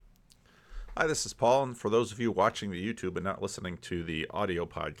Hi, this is Paul, and for those of you watching the YouTube and not listening to the audio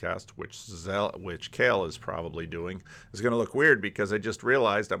podcast, which Kale is probably doing, is going to look weird because I just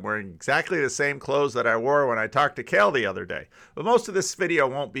realized I'm wearing exactly the same clothes that I wore when I talked to Kale the other day. But most of this video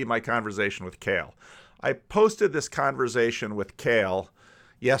won't be my conversation with Kale. I posted this conversation with Kale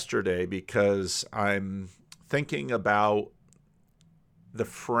yesterday because I'm thinking about the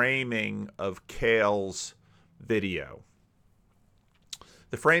framing of Kale's video.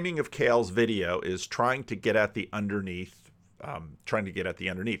 The framing of Kale's video is trying to get at the underneath.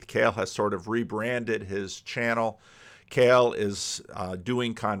 Kale has sort of rebranded his channel. Kale is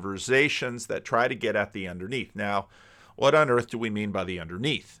doing conversations that try to get at the underneath. Now, what on earth do we mean by the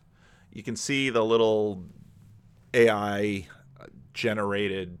underneath? You can see the little AI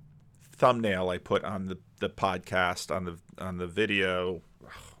generated thumbnail I put on the podcast on the video.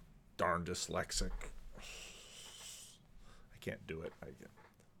 Ugh, darn dyslexic. I can't do it.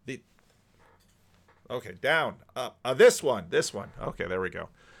 Okay, down, up. This one. Okay, there we go.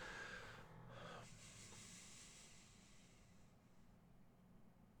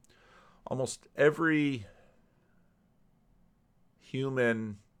 Almost every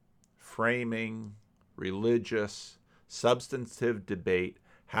human framing, religious, substantive debate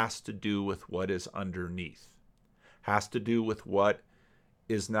has to do with what is underneath, has to do with what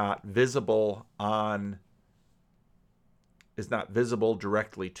is not visible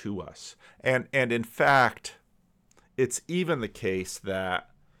directly to us. And in fact, it's even the case that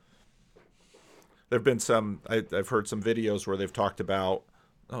there've been I've heard some videos where they've talked about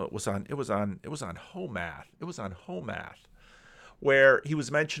it was on Homath. It was on Homath where he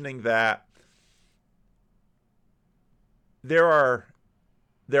was mentioning that there are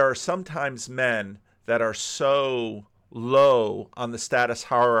sometimes men that are so low on the status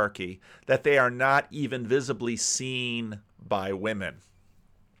hierarchy that they are not even visibly seen by women.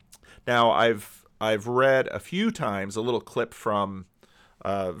 Now, I've read a few times a little clip from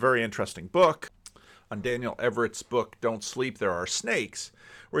a very interesting book on Daniel Everett's book, Don't Sleep, There Are Snakes,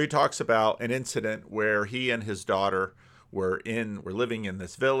 where he talks about an incident where he and his daughter were living in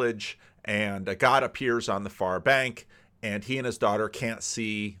this village, and a god appears on the far bank, and he and his daughter can't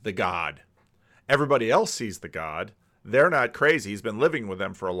see the god. Everybody else sees the god. They're not crazy. He's been living with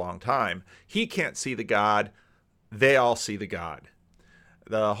them for a long time. He can't see the god. They all see the god.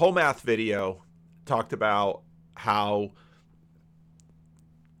 The Homath video talked about how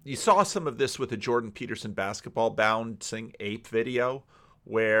you saw some of this with the Jordan Peterson basketball bouncing ape video,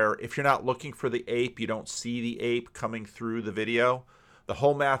 where if you're not looking for the ape, you don't see the ape coming through the video. The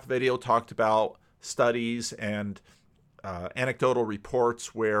Homath video talked about studies and anecdotal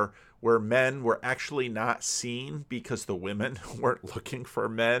reports where men were actually not seen because the women weren't looking for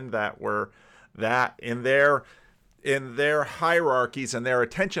men that were that in their hierarchies and their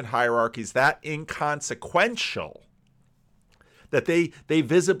attention hierarchies that inconsequential that they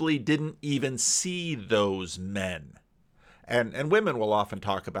visibly didn't even see those men. And women will often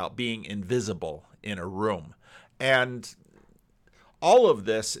talk about being invisible in a room. And all of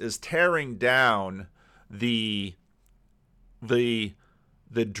this is tearing down the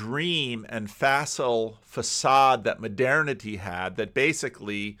dream and facile facade that modernity had, that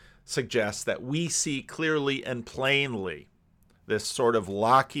basically suggests that we see clearly and plainly, this sort of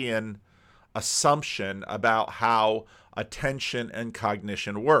Lockean assumption about how attention and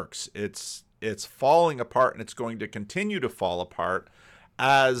cognition works. It's falling apart, and it's going to continue to fall apart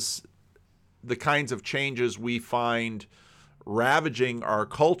as the kinds of changes we find ravaging our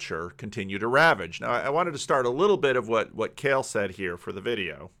culture continue to ravage. Now, I wanted to start a little bit of what Kale said here for the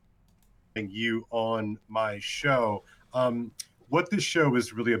video. You on my show. What this show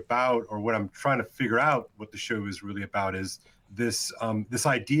is really about, or what I'm trying to figure out what the show is really about, is this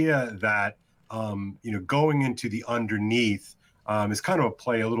idea that going into the underneath is kind of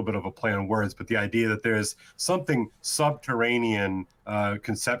a little bit of a play on words, but the idea that there's something subterranean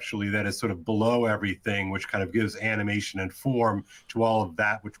conceptually that is sort of below everything, which kind of gives animation and form to all of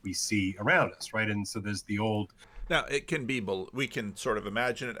that which we see around us, right? And so there's the old. Now, it can be, we can sort of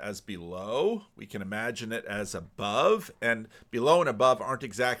imagine it as below, we can imagine it as above, and below and above aren't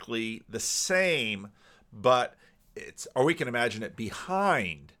exactly the same, but or we can imagine it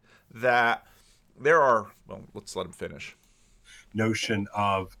behind that. Let's let him finish. Notion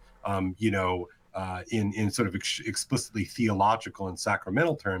of, in sort of explicitly theological and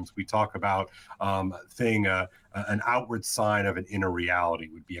sacramental terms, we talk about an outward sign of an inner reality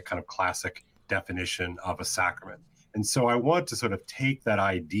would be a kind of classic definition of a sacrament. And so I want to sort of take that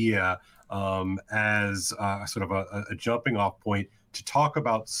idea as sort of a jumping off point to talk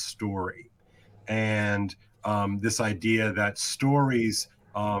about story and this idea that stories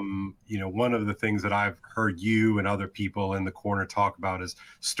One of the things that I've heard you and other people in the corner talk about is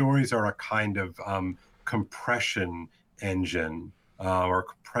stories are a kind of compression engine or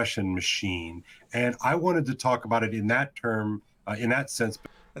compression machine. And I wanted to talk about it in that term, in that sense.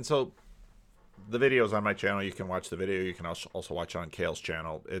 And so the video's on my channel. You can watch the video. You can also watch it on Kale's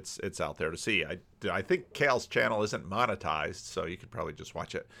channel. It's out there to see. I think Kale's channel isn't monetized, so you could probably just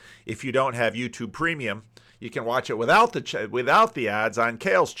watch it. If you don't have YouTube Premium, you can watch it without the ads on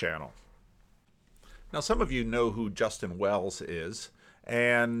Kale's channel. Now, some of you know who Justin Wells is,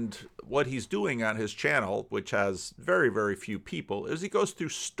 and what he's doing on his channel, which has very, very few people, is he goes through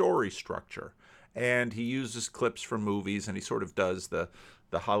story structure, and he uses clips from movies, and he sort of does the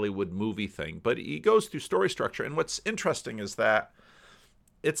Hollywood movie thing, but he goes through story structure. And what's interesting is that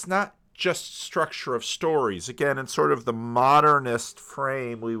it's not just structure of stories. Again, in sort of the modernist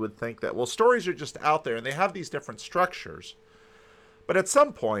frame, we would think that, well, stories are just out there and they have these different structures. But at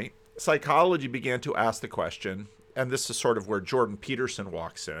some point, psychology began to ask the question, and this is sort of where Jordan Peterson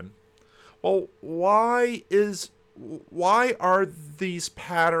walks in. Well, why are these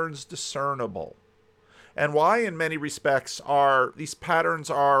patterns discernible? And why, in many respects, are these patterns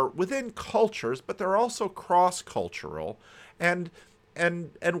are within cultures, but they're also cross-cultural, and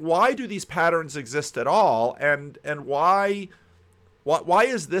why do these patterns exist at all? And why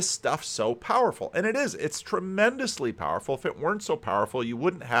is this stuff so powerful? And it's tremendously powerful. If it weren't so powerful, you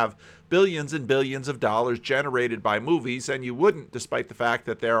wouldn't have billions and billions of dollars generated by movies, and you wouldn't, despite the fact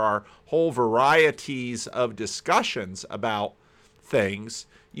that there are whole varieties of discussions about things,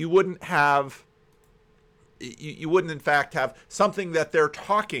 you wouldn't in fact have something that they're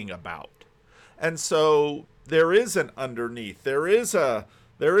talking about. And so there is an underneath, there is a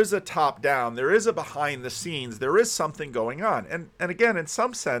top down, there is a behind the scenes, there is something going on. And again, in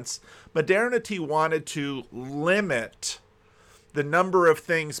some sense, modernity wanted to limit the number of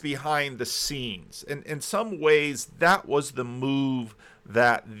things behind the scenes. And in some ways, that was the move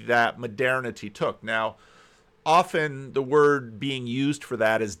that modernity took. Now, often the word being used for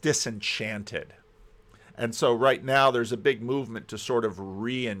that is disenchanted. And so right now there's a big movement to sort of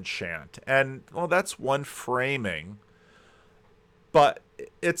re-enchant. And, well, that's one framing. But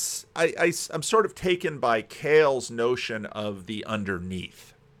I'm sort of taken by Kale's notion of the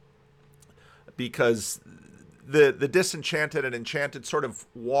underneath. Because the disenchanted and enchanted sort of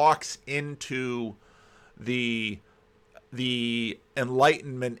walks into the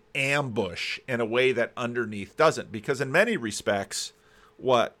Enlightenment ambush in a way that underneath doesn't. Because in many respects,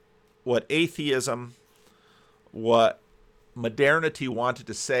 what atheism, what modernity wanted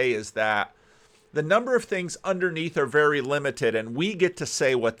to say is that the number of things underneath are very limited, and we get to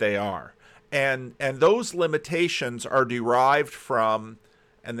say what they are. And those limitations are derived from,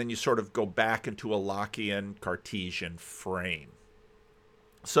 and then you sort of go back into a Lockean Cartesian frame.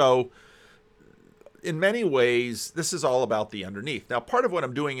 So in many ways, this is all about the underneath. Now, part of what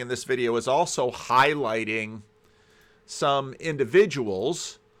I'm doing in this video is also highlighting some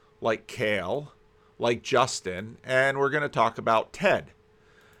individuals like Kale, like Justin, and we're going to talk about Ted.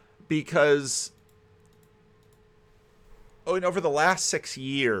 Because over the last 6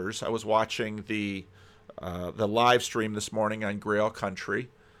 years, I was watching the live stream this morning on Grail Country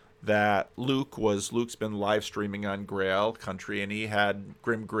that Luke's been live streaming on Grail Country, and he had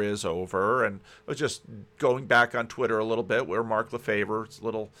Grim Grizz over, and I was just going back on Twitter a little bit where Mark Lefevre's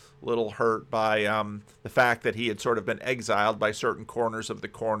a little hurt by the fact that he had sort of been exiled by certain corners of the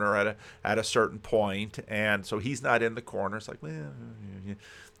corner at a certain point, and so he's not in the corner. It's like, well,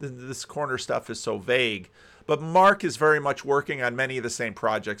 this corner stuff is so vague. But Mark is very much working on many of the same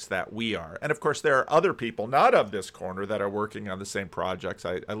projects that we are. And of course, there are other people not of this corner that are working on the same projects.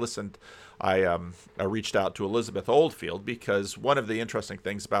 I reached out to Elizabeth Oldfield because one of the interesting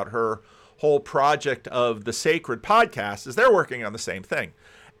things about her whole project of the Sacred Podcast is they're working on the same thing.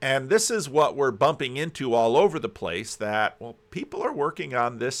 And this is what we're bumping into all over the place, that, well, people are working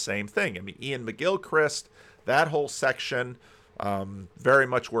on this same thing. I mean, Ian McGilchrist, that whole section, very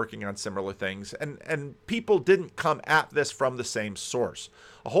much working on similar things, and people didn't come at this from the same source.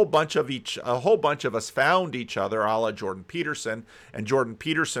 A whole bunch of us found each other, a la Jordan Peterson, and Jordan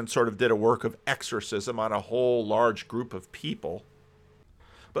Peterson sort of did a work of exorcism on a whole large group of people.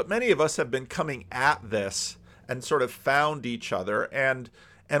 But many of us have been coming at this and sort of found each other, and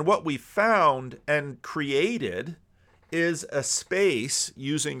what we found and created is a space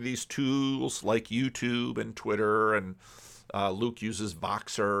using these tools like YouTube and Twitter, and Luke uses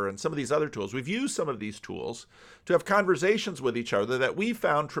Voxer and some of these other tools. We've used some of these tools to have conversations with each other that we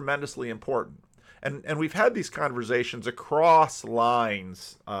found tremendously important. And we've had these conversations across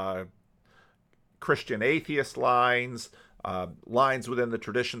lines, Christian atheist lines, lines within the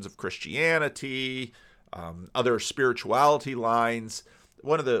traditions of Christianity, other spirituality lines.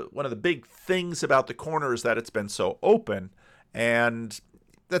 One of the big things about the corner is that it's been so open, and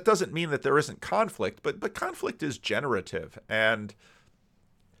that doesn't mean that there isn't conflict, but conflict is generative. And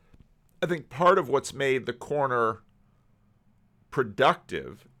I think part of what's made the corner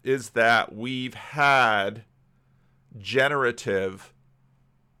productive is that we've had generative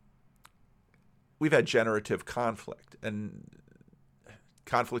conflict. And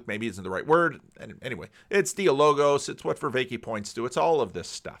conflict maybe isn't the right word. And anyway, it's dialogos, it's what Vervaeke points to, it's all of this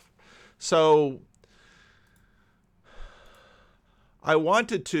stuff. So I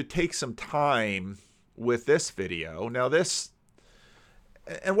wanted to take some time with this video. Now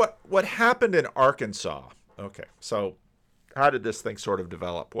and what happened in Arkansas. Okay, so how did this thing sort of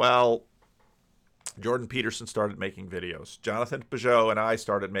develop? Well, Jordan Peterson started making videos. Jonathan Pageau and I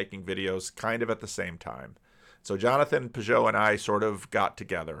started making videos kind of at the same time. So Jonathan Pageau and I sort of got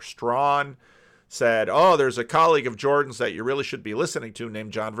together. Strawn said, oh, there's a colleague of Jordan's that you really should be listening to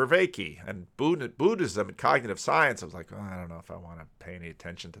named John Vervaeke. And Buddhism and cognitive science, I was like, oh, I don't know if I want to pay any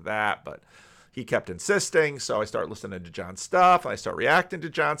attention to that. But he kept insisting, so I started listening to John's stuff. I start reacting to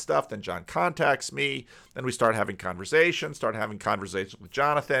John's stuff. Then John contacts me. Then we start having conversations with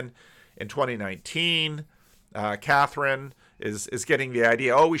Jonathan. In 2019, Catherine is getting the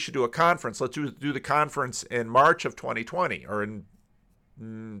idea, oh, we should do a conference. Let's do the conference in March of 2020, or in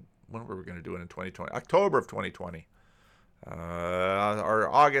when were we going to do it in 2020? October of 2020, or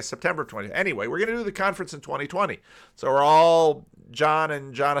August, September of 2020. Anyway, we're going to do the conference in 2020. So we're all, John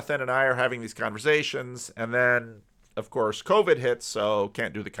and Jonathan and I are having these conversations, and then, of course, COVID hits, so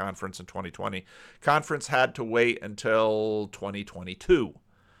can't do the conference in 2020. Conference had to wait until 2022,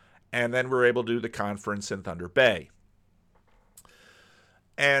 and then we were able to do the conference in Thunder Bay.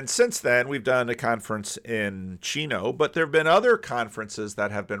 And since then, we've done a conference in Chino, but there have been other conferences that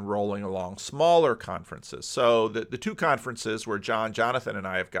have been rolling along, smaller conferences. So the two conferences where Jonathan, and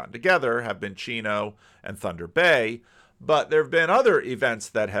I have gotten together have been Chino and Thunder Bay, but there have been other events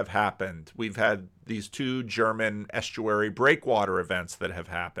that have happened. We've had these two German estuary breakwater events that have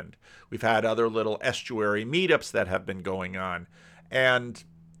happened. We've had other little estuary meetups that have been going on. And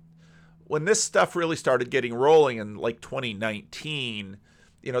when this stuff really started getting rolling in like 2019,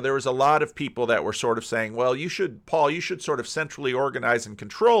 there was a lot of people that were sort of saying, well, Paul, you should sort of centrally organize and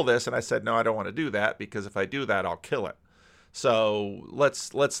control this. And I said, no, I don't want to do that, because if I do that, I'll kill it. So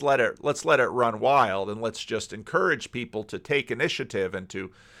let's let it run wild, and let's just encourage people to take initiative and to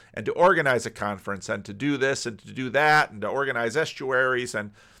organize a conference and to do this and to do that and to organize estuaries.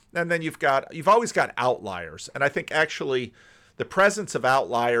 And then you've always got outliers. And I think actually the presence of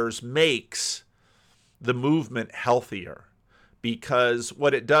outliers makes the movement healthier, because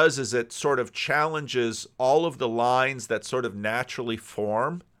what it does is it sort of challenges all of the lines that sort of naturally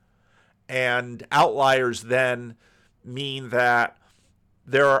form. And outliers then mean that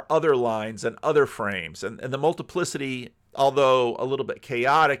there are other lines and other frames. And the multiplicity, although a little bit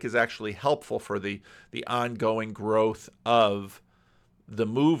chaotic, is actually helpful for the ongoing growth of the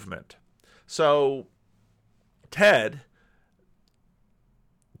movement. So Ted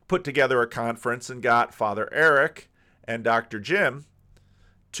put together a conference and got Father Eric and Dr. Jim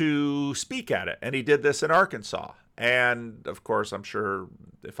to speak at it. And he did this in Arkansas. And of course, I'm sure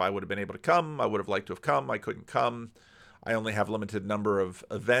if I would have been able to come, I would have liked to have come. I couldn't come. I only have a limited number of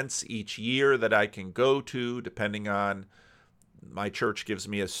events each year that I can go to, depending on my church gives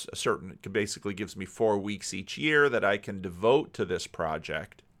me basically gives me 4 weeks each year that I can devote to this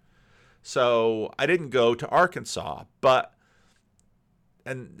project. So I didn't go to Arkansas,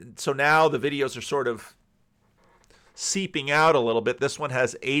 and so now the videos are sort of seeping out a little bit. This one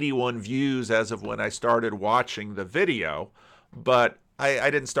has 81 views as of when I started watching the video, but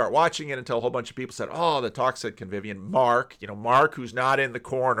I didn't start watching it until a whole bunch of people said, oh, the talk said Convivian. Mark, Mark, who's not in the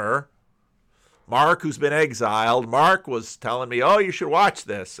corner, Mark, who's been exiled, Mark was telling me, oh, you should watch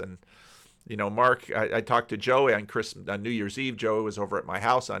this. And, Mark, I talked to Joey on New Year's Eve. Joey was over at my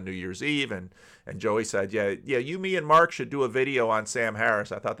house on New Year's Eve, and Joey said, yeah, you, me, and Mark should do a video on Sam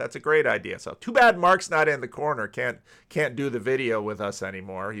Harris. I thought that's a great idea. So too bad Mark's not in the corner, can't do the video with us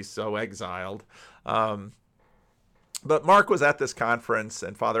anymore. He's so exiled. But Mark was at this conference,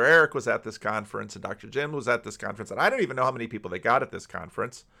 and Father Eric was at this conference, and Dr. Jim was at this conference, and I don't even know how many people they got at this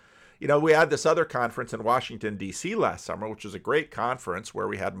conference. We had this other conference in Washington, D.C. last summer, which was a great conference where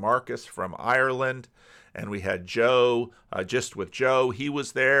we had Marcus from Ireland and we had Joe, Just with Joe. He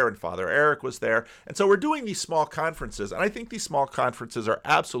was there, and Father Eric was there. And so we're doing these small conferences, and I think these small conferences are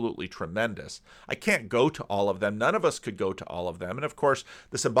absolutely tremendous. I can't go to all of them. None of us could go to all of them. And of course,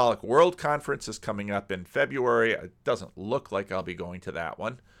 the Symbolic World Conference is coming up in February. It doesn't look like I'll be going to that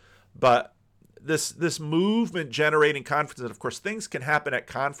one. But this movement generating conferences, and of course, things can happen at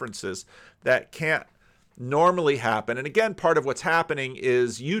conferences that can't normally happen. And again, part of what's happening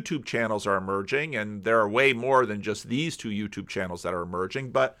is YouTube channels are emerging, and there are way more than just these two YouTube channels that are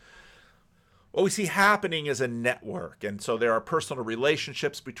emerging. But what we see happening is a network. And so there are personal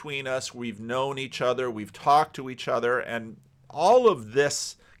relationships between us. We've known each other. We've talked to each other. And all of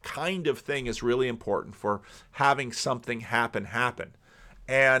this kind of thing is really important for having something happen.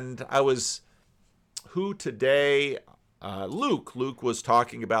 And I was today? Luke was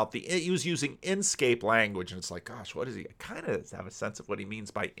talking about he was using Inkscape language, and it's like, gosh, what is he? I kind of have a sense of what he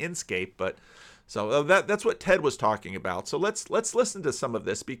means by Inkscape, but so that's what Ted was talking about. So let's listen to some of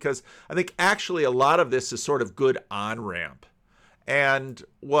this, because I think actually a lot of this is sort of good on-ramp. And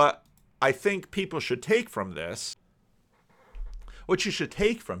what I think people should take from this,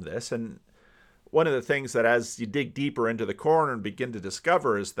 and one of the things that as you dig deeper into the corner and begin to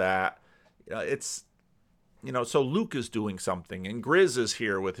discover is that so Luke is doing something, and Grizz is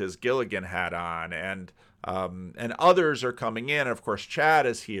here with his Gilligan hat on, and others are coming in. And of course, Chad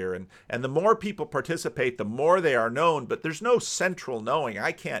is here, and the more people participate, the more they are known. But there's no central knowing.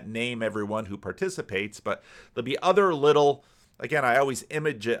 I can't name everyone who participates, but there'll be other little. Again, I always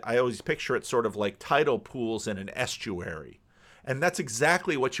picture it sort of like tidal pools in an estuary. And that's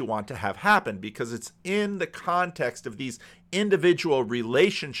exactly what you want to have happen, because it's in the context of these individual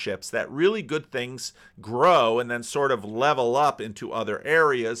relationships that really good things grow and then sort of level up into other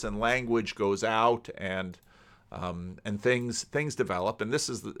areas, and language goes out, and things develop. And this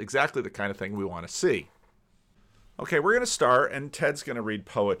is exactly the kind of thing we want to see. Okay, we're going to start, and Ted's going to read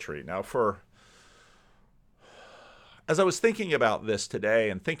poetry. Now, as I was thinking about this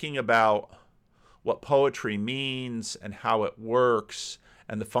today and thinking about what poetry means and how it works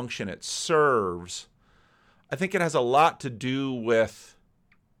and the function it serves, I think it has a lot to do with,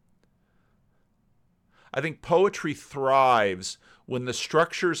 I think poetry thrives when the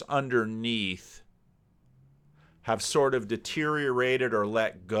structures underneath have sort of deteriorated or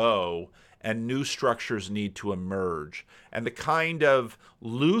let go, and new structures need to emerge. And the kind of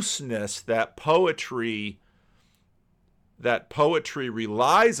looseness that poetry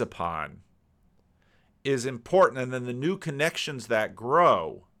relies upon is important, and then the new connections that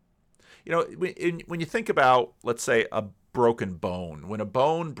grow. When you think about, let's say, a broken bone, when a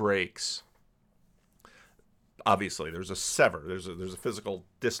bone breaks, obviously there's a sever, there's a physical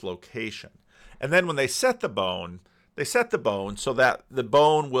dislocation, and then when they set the bone so that the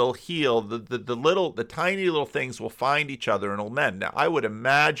bone will heal. The tiny little things will find each other and will mend. Now, I would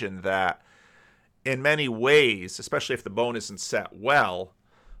imagine that in many ways, especially if the bone isn't set well,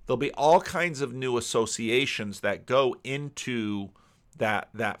 there'll be all kinds of new associations that go into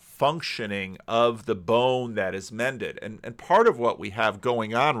that functioning of the bone that is mended. And part of what we have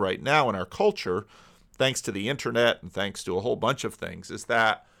going on right now in our culture, thanks to the internet and thanks to a whole bunch of things, is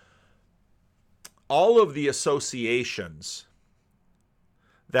that all of the associations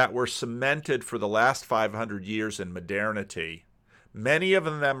that were cemented for the last 500 years in modernity, many of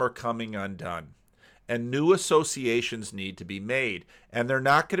them are coming undone. And new associations need to be made. And they're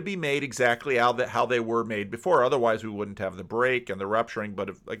not going to be made exactly how they were made before. Otherwise, we wouldn't have the break and the rupturing.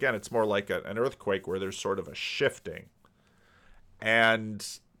 But again, it's more like an earthquake where there's sort of a shifting. And,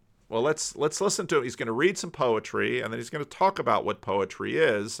 well, let's listen to him. He's going to read some poetry, and then he's going to talk about what poetry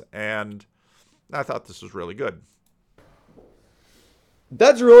is. And I thought this was really good.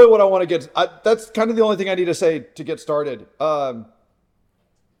 That's really what I want to get. That's kind of the only thing I need to say to get started.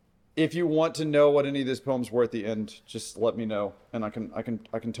 If you want to know what any of these poems were at the end, just let me know, and I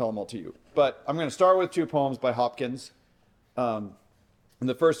can tell them all to you. But I'm going to start with two poems by Hopkins. And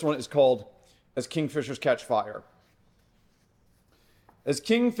the first one is called As Kingfishers Catch Fire. As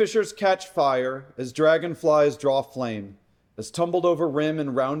kingfishers catch fire, as dragonflies draw flame, as tumbled over rim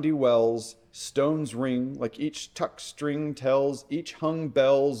and roundy wells, stones ring, like each tuck string tells, each hung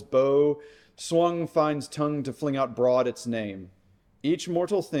bell's bow swung finds tongue to fling out broad its name. Each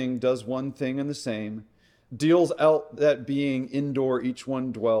mortal thing does one thing and the same, deals out that being indoor each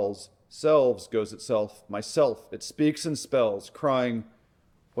one dwells. Selves goes itself, myself, it speaks and spells, crying,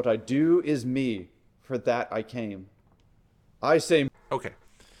 what I do is me, for that I came. I say... Okay.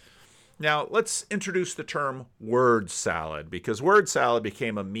 Now, let's introduce the term word salad, because word salad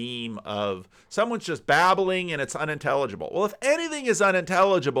became a meme of someone's just babbling and it's unintelligible. Well, if anything is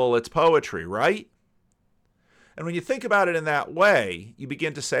unintelligible, it's poetry, right? And when you think about it in that way, you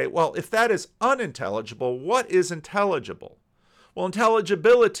begin to say, well, if that is unintelligible, what is intelligible? Well,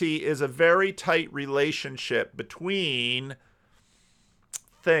 intelligibility is a very tight relationship between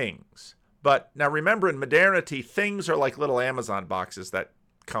things. But now remember, in modernity, things are like little Amazon boxes that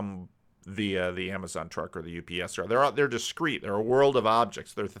come via the Amazon truck or the UPS. Or they're discrete. They're a world of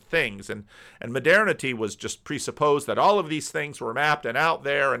objects. They're the things. And modernity was just presupposed that all of these things were mapped and out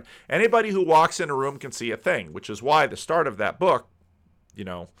there. And anybody who walks in a room can see a thing, which is why the start of that book,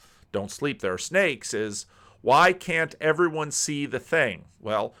 Don't Sleep, There Are Snakes, is why can't everyone see the thing?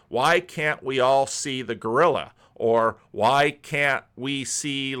 Well, why can't we all see the gorilla? Or why can't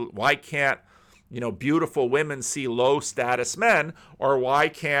beautiful women see low status men? Or why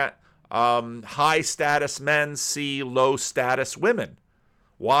can't high status men see low status women?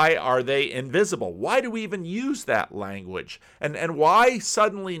 Why are they invisible? Why do we even use that language? And why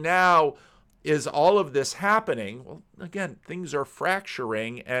suddenly now is all of this happening? Well, again, things are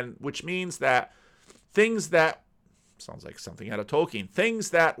fracturing, and which means that things that sounds like something out of Tolkien. Things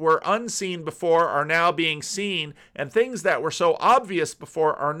that were unseen before are now being seen, and things that were so obvious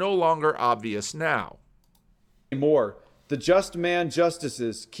before are no longer obvious now. More. The just man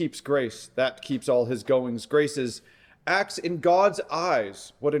justices, keeps grace, that keeps all his goings graces, acts in God's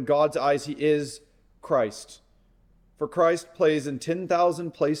eyes, what in God's eyes he is, Christ. For Christ plays in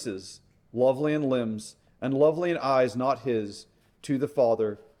 10,000 places, lovely in limbs, and lovely in eyes not his, to the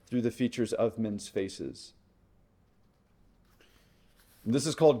Father, through the features of men's faces. This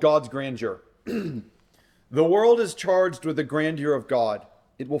is called God's grandeur. The world is charged with the grandeur of God.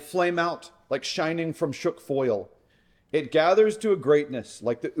 It will flame out like shining from shook foil. It gathers to a greatness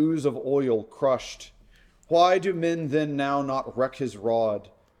like the ooze of oil crushed. Why do men then now not wreck his rod?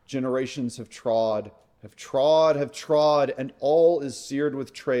 Generations have trod, and all is seared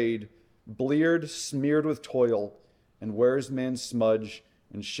with trade, bleared, smeared with toil, and wears man's smudge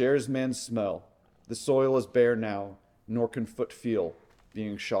and shares man's smell. The soil is bare now, nor can foot feel,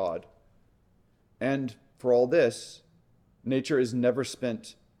 being shod. And for all this, nature is never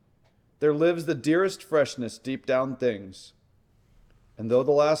spent. There lives the dearest freshness deep down things. And though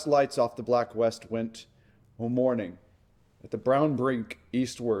the last lights off the black west went, O morning, at the brown brink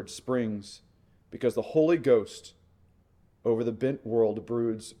eastward springs, because the Holy Ghost over the bent world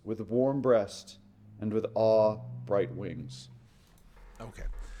broods with warm breast and with awe bright wings. Okay.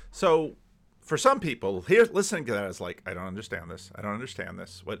 So for some people, here listening to that is like, I don't understand this. I don't understand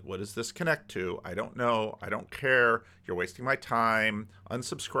this. What does this connect to? I don't know. I don't care. You're wasting my time.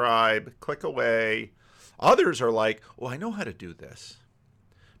 Unsubscribe. Click away. Others are like, well, I know how to do this.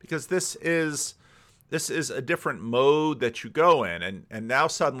 Because this is a different mode that you go in. And now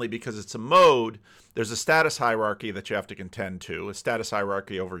suddenly, because it's a mode, there's a status hierarchy that you have to contend to, a status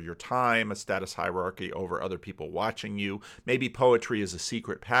hierarchy over your time, a status hierarchy over other people watching you. Maybe poetry is a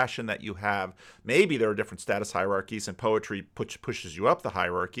secret passion that you have. Maybe there are different status hierarchies and poetry pushes you up the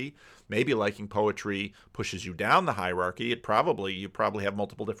hierarchy. Maybe liking poetry pushes you down the hierarchy. You probably have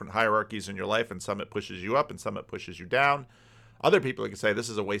multiple different hierarchies in your life, and some it pushes you up and some it pushes you down. Other people can say this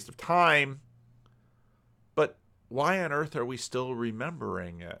is a waste of time. But why on earth are we still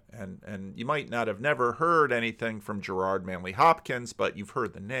remembering it? And you might not have never heard anything from Gerard Manley Hopkins, but you've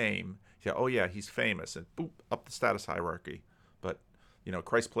heard the name. Yeah, oh yeah, he's famous, and boop, up the status hierarchy. But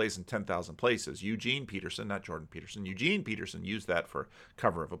Christ plays in 10,000 places. Eugene Peterson, not Jordan Peterson. Eugene Peterson used that for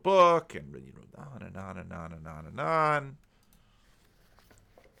cover of a book, and on and on and on and on and on.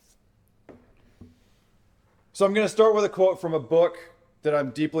 So I'm going to start with a quote from a book that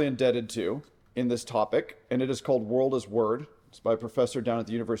I'm deeply indebted to in this topic, and it is called World as Word. It's by a professor down at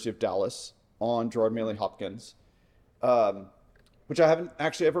the University of Dallas on Gerard Manley Hopkins, which I haven't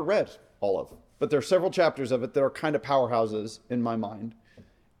actually ever read all of. But there are several chapters of it that are kind of powerhouses in my mind.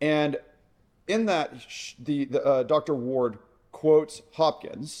 And in that, Dr. Ward quotes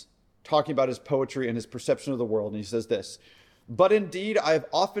Hopkins talking about his poetry and his perception of the world, and he says this: "But indeed, I have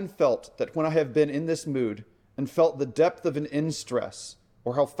often felt that when I have been in this mood and felt the depth of an in-stress,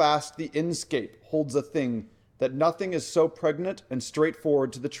 or how fast the inscape holds a thing, that nothing is so pregnant and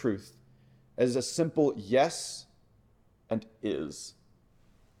straightforward to the truth as a simple yes and is."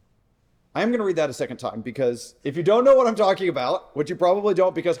 I am going to read that a second time, because if you don't know what I'm talking about, which you probably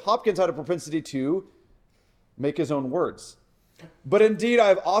don't, because Hopkins had a propensity to make his own words. "But indeed, I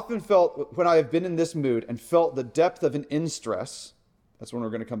have often felt when I have been in this mood and felt the depth of an in-stress," that's one we're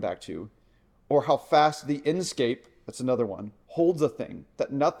going to come back to, "or how fast the inscape," that's another one, "holds a thing,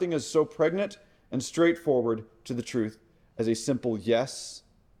 that nothing is so pregnant and straightforward to the truth as a simple yes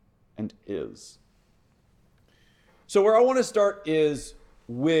and is." So where I want to start is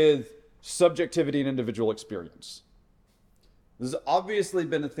with subjectivity and individual experience. This has obviously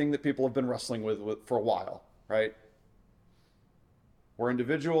been a thing that people have been wrestling with for a while, right? We're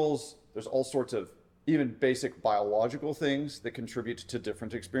individuals, there's all sorts of even basic biological things that contribute to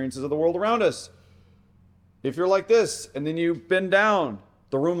different experiences of the world around us. If you're like this and then you bend down,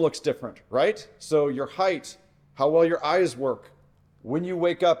 the room looks different, right? So your height, how well your eyes work, when you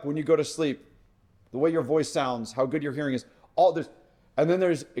wake up, when you go to sleep, the way your voice sounds, how good your hearing is, all this. And then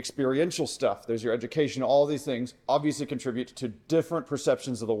there's experiential stuff. There's your education. All these things obviously contribute to different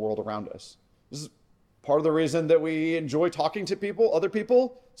perceptions of the world around us. This is part of the reason that we enjoy talking to people, other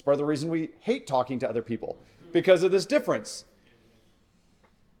people. It's part of the reason we hate talking to other people, because of this difference.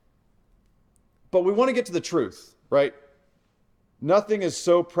 But we want to get to the truth, right? Nothing is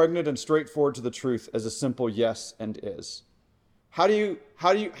so pregnant and straightforward to the truth as a simple yes and is. How do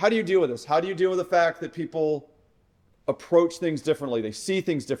you deal with this? How do you deal with the fact that people approach things differently? They see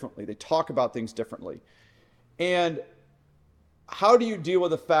things differently. They talk about things differently. And how do you deal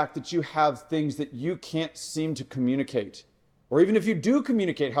with the fact that you have things that you can't seem to communicate? Or even if you do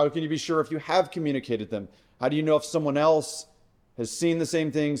communicate, how can you be sure if you have communicated them? How do you know if someone else has seen the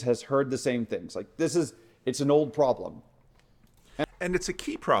same things, has heard the same things? Like, it's an old problem. And it's a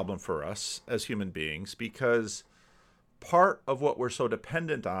key problem for us as human beings, because part of what we're so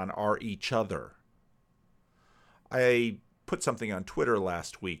dependent on are each other. I put something on Twitter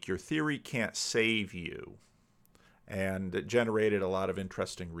last week, your theory can't save you. And it generated a lot of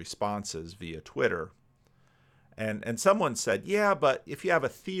interesting responses via Twitter. And someone said, yeah, but if you have a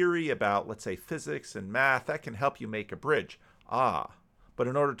theory about, let's say, physics and math, that can help you make a bridge. But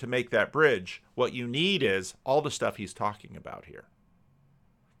in order to make that bridge, what you need is all the stuff he's talking about here.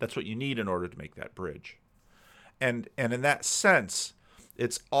 That's what you need in order to make that bridge. And in that sense,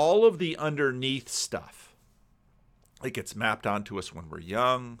 it's all of the underneath stuff. It gets mapped onto us when we're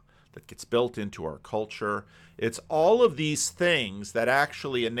young, that gets built into our culture. It's all of these things that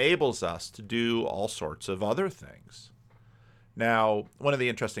actually enables us to do all sorts of other things. Now, one of the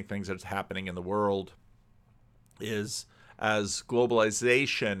interesting things that's happening in the world is as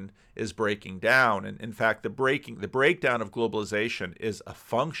globalization is breaking down, and in fact, the breakdown of globalization is a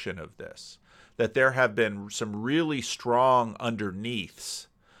function of this, that there have been some really strong underneaths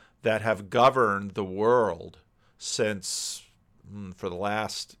that have governed the world since, for the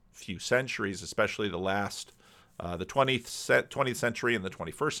last few centuries, especially the 20th century and the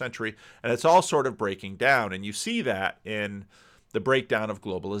 21st century, and it's all sort of breaking down. And you see that in the breakdown of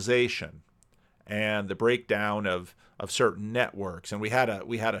globalization and the breakdown of certain networks. And we had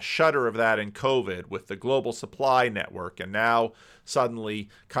a shudder of that in COVID with the global supply network, and now suddenly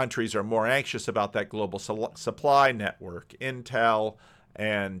countries are more anxious about that global supply network. Intel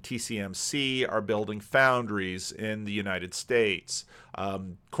and TSMC are building foundries in the United States.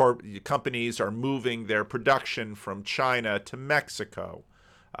 Companies are moving their production from China to Mexico.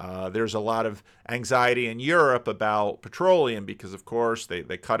 There's a lot of anxiety in Europe about petroleum because, of course, they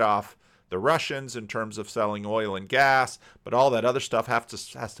cut off the Russians in terms of selling oil and gas, but all that other stuff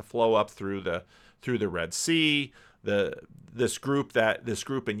has to flow up through the Red Sea. This group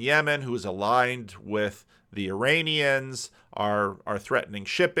in Yemen, who is aligned with the Iranians, are threatening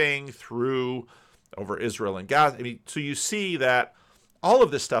shipping through over Israel and Gaza. I mean, so you see that all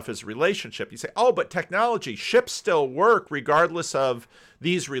of this stuff is relationship. You say, oh, but technology, ships still work regardless of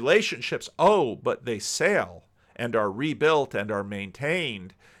these relationships. Oh, but they sail and are rebuilt and are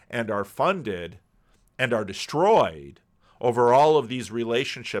maintained and are funded and are destroyed over all of these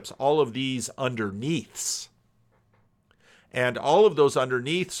relationships, all of these underneaths. And all of those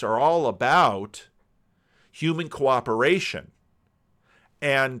underneaths are all about human cooperation.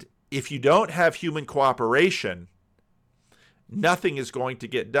 And if you don't have human cooperation, nothing is going to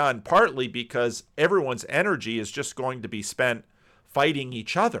get done, partly because everyone's energy is just going to be spent fighting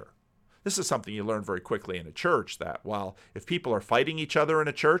each other. This is something you learn very quickly in a church, that while if people are fighting each other in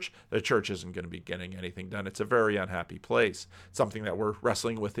a church, the church isn't going to be getting anything done. It's a very unhappy place. It's something that we're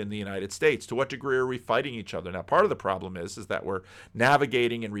wrestling with in the United States. To what degree are we fighting each other? Now, part of the problem is that we're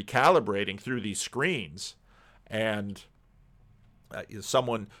navigating and recalibrating through these screens. And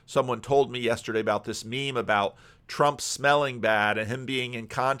someone told me yesterday about this meme about Trump smelling bad and him being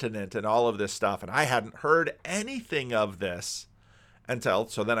incontinent and all of this stuff. And I hadn't heard anything of this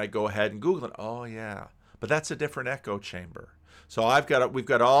so then I go ahead and Google it. Oh yeah, but that's a different echo chamber. So we've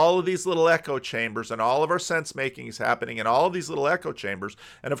got all of these little echo chambers, and all of our sense making is happening in all of these little echo chambers.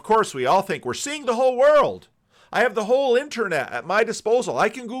 And of course, we all think we're seeing the whole world. I have the whole internet at my disposal. I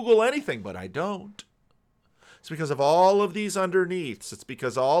can Google anything, but I don't. It's because of all of these underneaths. It's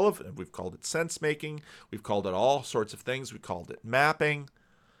because we've called it sense making. We've called it all sorts of things. We called it mapping.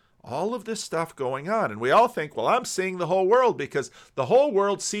 All of this stuff going on. And we all think, well, I'm seeing the whole world because the whole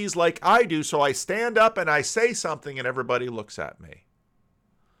world sees like I do. So I stand up and I say something and everybody looks at me.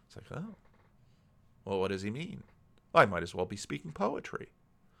 It's like, oh, well, what does he mean? I might as well be speaking poetry.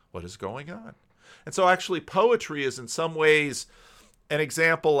 What is going on? And so actually poetry is in some ways an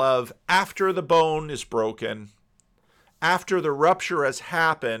example of after the bone is broken, after the rupture has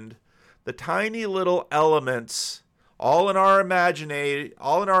happened, the tiny little elements all in our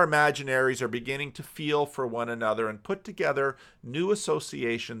imaginaries are beginning to feel for one another and put together new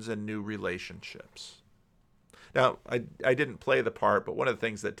associations and new relationships. Now, I didn't play the part, but one of the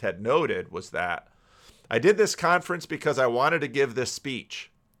things that Ted noted was that I did this conference because I wanted to give this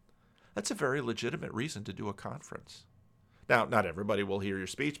speech. That's a very legitimate reason to do a conference. Now, not everybody will hear your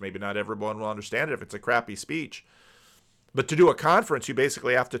speech. Maybe not everyone will understand it if it's a crappy speech. But to do a conference, you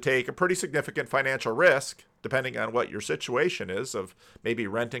basically have to take a pretty significant financial risk, depending on what your situation is, of maybe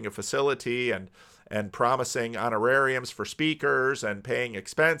renting a facility and promising honorariums for speakers and paying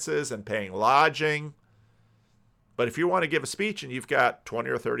expenses and paying lodging. But if you want to give a speech and you've got $20,000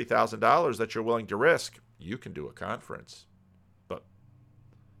 or $30,000 that you're willing to risk, you can do a conference. But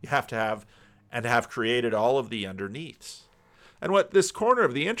you have to have created all of the underneaths. And what this corner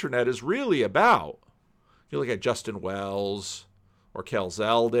of the internet is really about, you look at Justin Wells or Kel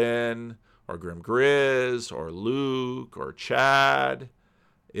Zeldin or Grim Grizz or Luke or Chad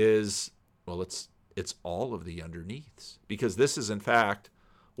is, well, it's all of the underneaths. Because this is, in fact,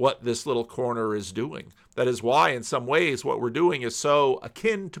 what this little corner is doing. That is why, in some ways, what we're doing is so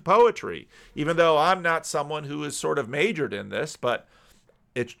akin to poetry. Even though I'm not someone who is sort of majored in this, but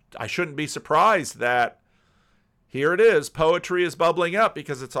I shouldn't be surprised that here it is, poetry is bubbling up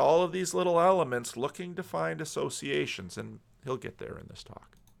because it's all of these little elements looking to find associations, and he'll get there in this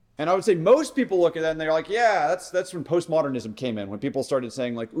talk. And I would say most people look at that and they're like, yeah, that's when postmodernism came in, when people started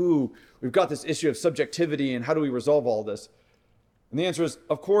saying like, ooh, we've got this issue of subjectivity and how do we resolve all this? And the answer is,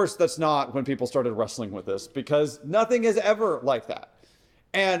 of course, that's not when people started wrestling with this, because nothing is ever like that.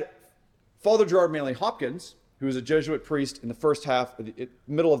 And Father Gerard Manley Hopkins, who was a Jesuit priest in the first half,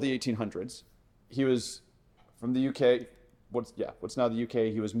 middle of the 1800s, he was from the UK, what's now the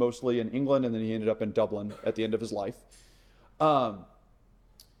UK. He was mostly in England, and then he ended up in Dublin at the end of his life.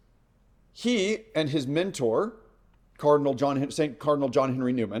 He and his mentor, St. Cardinal John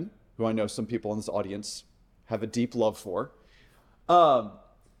Henry Newman, who I know some people in this audience have a deep love for,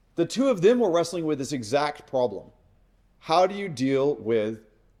 the two of them were wrestling with this exact problem. How do you deal with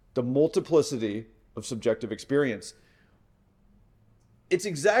the multiplicity of subjective experience? It's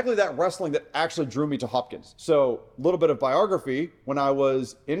exactly that wrestling that actually drew me to Hopkins. So a little bit of biography. When I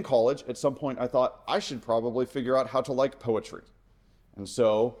was in college, at some point I thought I should probably figure out how to like poetry. And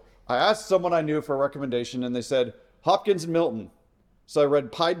so I asked someone I knew for a recommendation, and they said, Hopkins and Milton. So I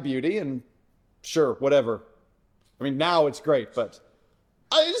read Pied Beauty, and sure, whatever. I mean, now it's great, but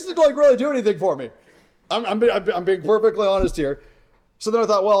it just didn't really do anything for me. I'm being perfectly honest here. So then I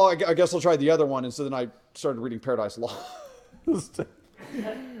thought, well, I guess I'll try the other one. And so then I started reading Paradise Lost.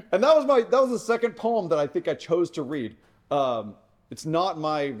 And that was the second poem that I think I chose to read. It's not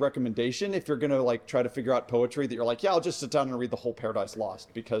my recommendation if you're going to try to figure out poetry that you're like, yeah, I'll just sit down and read the whole Paradise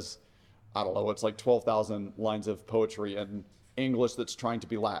Lost, because I don't know, it's like 12,000 lines of poetry in English that's trying to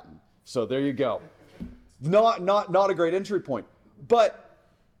be Latin. So there you go. Not a great entry point. But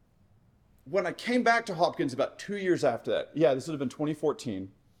when I came back to Hopkins about 2 years after that, this would have been 2014,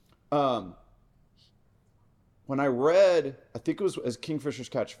 when I read, I think it was As Kingfishers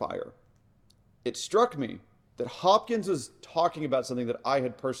Catch Fire, it struck me that Hopkins was talking about something that I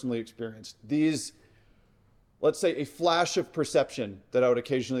had personally experienced. These, let's say, a flash of perception that I would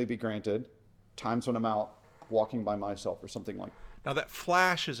occasionally be granted, times when I'm out walking by myself or something like that. Now that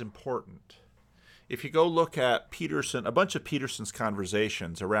flash is important. If you go look at Peterson, a bunch of Peterson's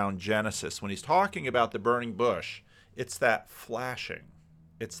conversations around Genesis, when he's talking about the burning bush, it's that flashing.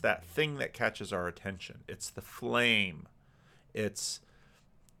 It's that thing that catches our attention. It's the flame. It's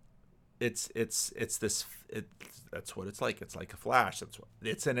this. That's what it's like. It's like a flash.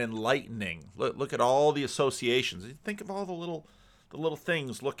 It's an enlightening. Look at all the associations. Think of all the little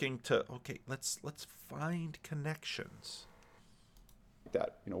things looking to. Okay, let's find connections.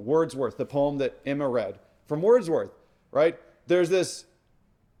 That, Wordsworth, the poem that Emma read from Wordsworth, right? There's this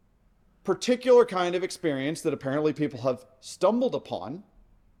particular kind of experience that apparently people have stumbled upon,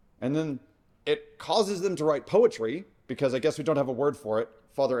 and then it causes them to write poetry, because I guess we don't have a word for it.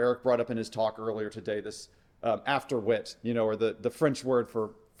 Father Eric brought up in his talk earlier today this after wit, or the French word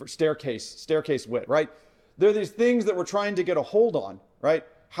for staircase wit, right? There are these things that we're trying to get a hold on, right?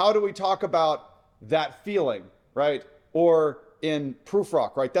 How do we talk about that feeling, right? Or in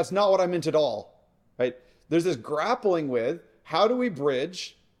Prufrock, right? That's not what I meant at all, right? There's this grappling with how do we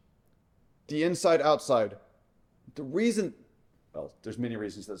bridge the inside outside. The reason, well, there's many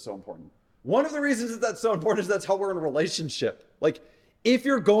reasons that's so important. One of the reasons that that's so important is that's how we're in a relationship. Like, if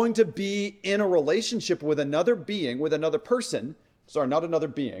you're going to be in a relationship with another being, with another person, sorry, not another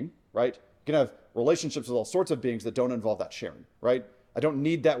being, right? You can have relationships with all sorts of beings that don't involve that sharing, right? I don't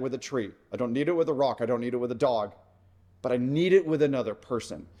need that with a tree. I don't need it with a rock. I don't need it with a dog, but I need it with another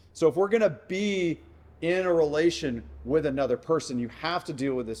person. So if we're going to be in a relation with another person, you have to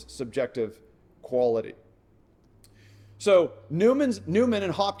deal with this subjective quality. So Newman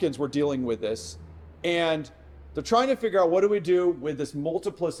and Hopkins were dealing with this, and they're trying to figure out what do we do with this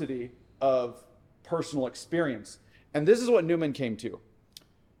multiplicity of personal experience. And this is what Newman came to.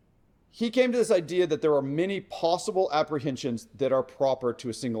 He came to this idea that there are many possible apprehensions that are proper to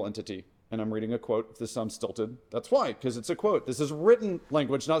a single entity. And I'm reading a quote. If this sounds stilted, that's why, because it's a quote. This is written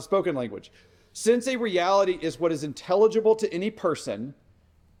language, not spoken language. Since a reality is what is intelligible to any person,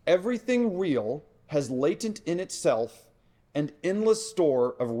 everything real has latent in itself an endless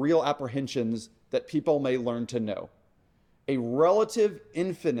store of real apprehensions that people may learn to know. A relative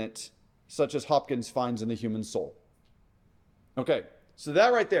infinite, such as Hopkins finds in the human soul. Okay, so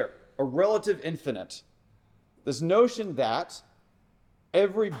that right there, a relative infinite. This notion that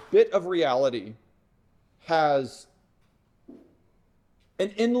every bit of reality has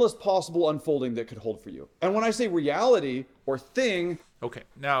an endless possible unfolding that could hold for you. And when I say reality or thing... Okay,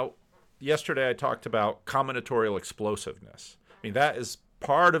 now, yesterday I talked about combinatorial explosiveness. I mean, that is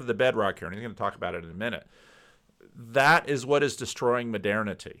part of the bedrock here, and I'm going to talk about it in a minute. That is what is destroying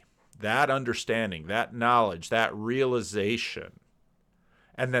modernity. That understanding, that knowledge, that realization.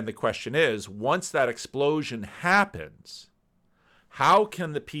 And then the question is, once that explosion happens, how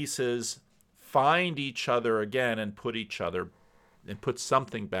can the pieces find each other again and put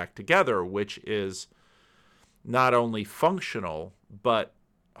something back together, which is not only functional, but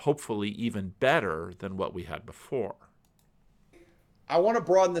hopefully even better than what we had before? I want to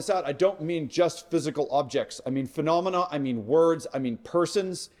broaden this out. I don't mean just physical objects. I mean phenomena, I mean words, I mean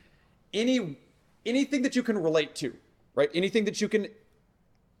persons, anything that you can relate to, right? Anything that you can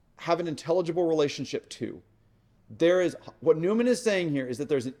have an intelligible relationship to. What Newman is saying here is that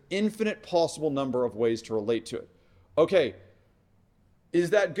there's an infinite possible number of ways to relate to it. Okay, is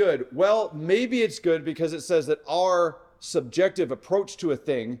that good? Well, maybe it's good because it says that our subjective approach to a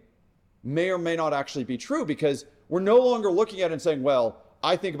thing may or may not actually be true, because we're no longer looking at it and saying, well,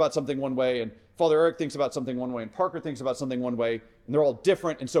 I think about something one way, and Father Eric thinks about something one way, and Parker thinks about something one way, and they're all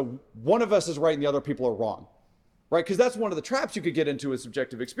different, and so one of us is right and the other people are wrong, right? Because that's one of the traps you could get into with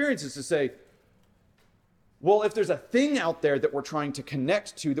subjective experiences, to say, well, if there's a thing out there that we're trying to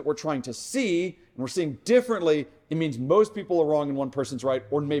connect to, that we're trying to see, and we're seeing differently, it means most people are wrong and one person's right,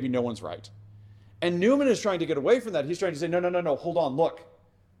 or maybe no one's right. And Newman is trying to get away from that. He's trying to say, no, hold on, look.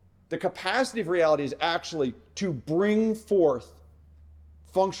 The capacity of reality is actually to bring forth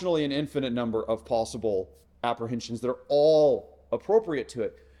functionally an infinite number of possible apprehensions that are all appropriate to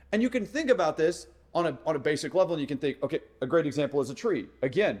it. And you can think about this on a basic level, and you can think, okay, a great example is a tree.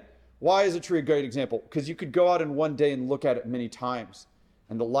 Again, why is a tree a great example? Because you could go out in one day and look at it many times,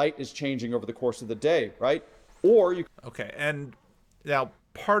 and the light is changing over the course of the day, right? Or you... Okay, and now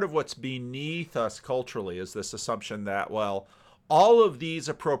part of what's beneath us culturally is this assumption that, well, all of these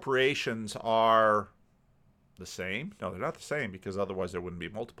appropriations are the same. No, they're not the same, because otherwise there wouldn't be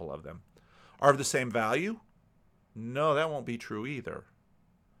multiple of them. Are of the same value? No, that won't be true either.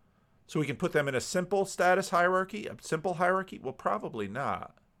 So we can put them in a simple status hierarchy, a simple hierarchy? Well, probably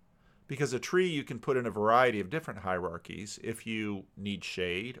not. Because a tree you can put in a variety of different hierarchies if you need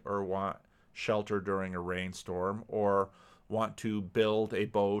shade or want shelter during a rainstorm or want to build a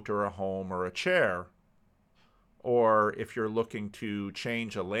boat or a home or a chair. Or if you're looking to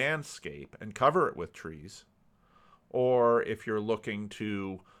change a landscape and cover it with trees. Or if you're looking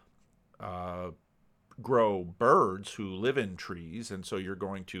to grow birds who live in trees, and so you're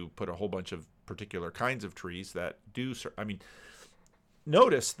going to put a whole bunch of particular kinds of trees that do... I mean,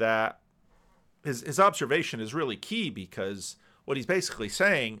 notice that his observation is really key, because what he's basically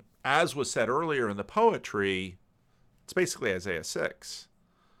saying, as was said earlier in the poetry, it's basically Isaiah 6.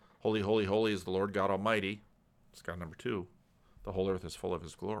 Holy, holy, holy is the Lord God Almighty. It's God number 2. The whole earth is full of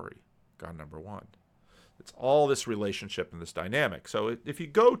his glory. God number 1. It's all this relationship and this dynamic. So if you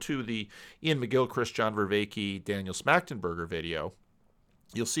go to the Ian McGilchrist, John Vervaeke, Daniel Smachtenberger video,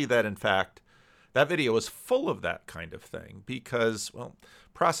 you'll see that, in fact, that video is full of that kind of thing, because, well,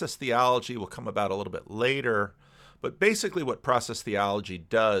 process theology will come about a little bit later, But basically what process theology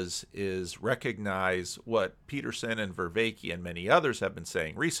does is recognize what Peterson and Vervaeke and many others have been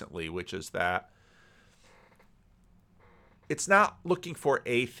saying recently, which is that it's not looking for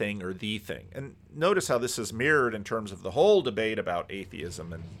a thing or the thing. And notice how this is mirrored in terms of the whole debate about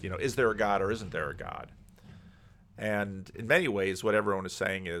atheism and, is there a God or isn't there a God? And in many ways, what everyone is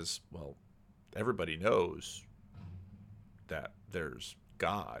saying is, well, everybody knows that there's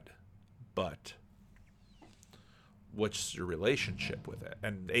God, but what's your relationship with it?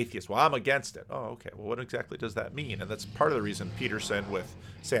 And atheists, well, I'm against it. Oh, okay. Well, what exactly does that mean? And that's part of the reason Peterson with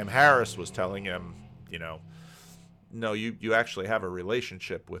Sam Harris was telling him, no, you actually have a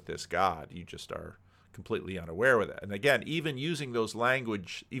relationship with this God. You just are completely unaware with it. And again, even using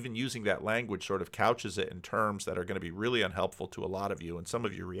that language sort of couches it in terms that are going to be really unhelpful to a lot of you, and some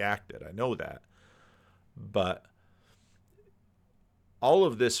of you reacted. I know that. But all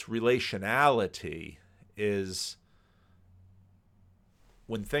of this relationality is,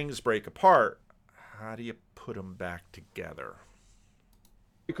 when things break apart, how do you put them back together?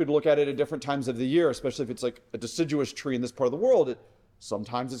 You could look at it at different times of the year, especially if it's like a deciduous tree in this part of the world.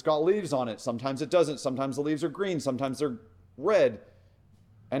 Sometimes it's got leaves on it, sometimes it doesn't. Sometimes the leaves are green, sometimes they're red.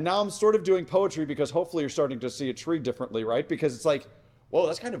 And now I'm sort of doing poetry because hopefully you're starting to see a tree differently, right? Because it's like, whoa,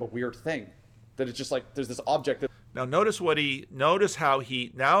 that's kind of a weird thing. That it's just like there's this object that... Now notice how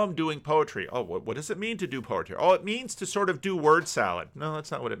now I'm doing poetry. Oh, what does it mean to do poetry? Oh, it means to sort of do word salad. No,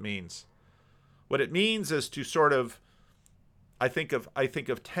 that's not what it means. What it means is to sort of, I think of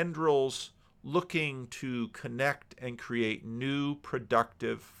tendrils looking to connect and create new,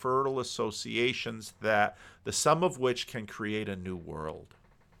 productive, fertile associations that the sum of which can create a new world.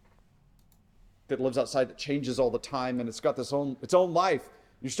 That lives outside, that changes all the time, and it's got its own life.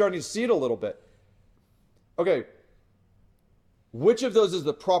 You're starting to see it a little bit. Okay, which of those is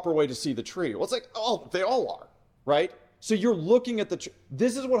the proper way to see the tree? Well, it's like, oh, they all are, right? So you're looking at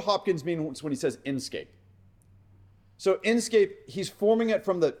this is what Hopkins means when he says inscape. So inscape, he's forming it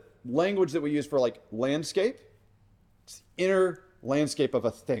from the language that we use for like landscape. It's the inner landscape of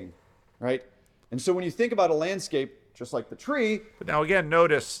a thing, right? And so when you think about a landscape, just like the tree. But now again,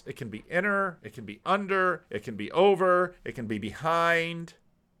 notice it can be inner, it can be under, it can be over, it can be behind.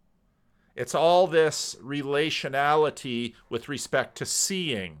 It's all this relationality with respect to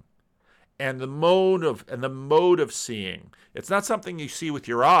seeing and the mode of seeing. It's not something you see with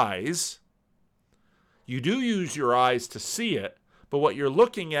your eyes. You do use your eyes to see it, but what you're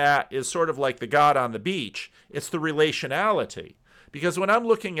looking at is sort of like the God on the beach. It's the relationality. Because when I'm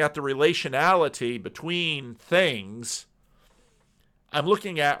looking at the relationality between things, I'm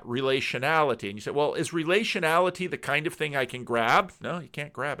looking at relationality. And you say, well, is relationality the kind of thing I can grab? No, you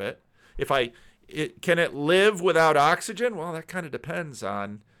can't grab it. Can it live without oxygen? Well, that kind of depends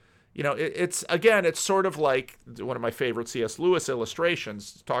on, it's sort of like one of my favorite C.S. Lewis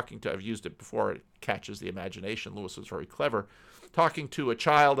illustrations, I've used it before, it catches the imagination. Lewis was very clever, talking to a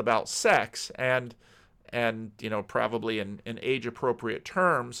child about sex and probably in age-appropriate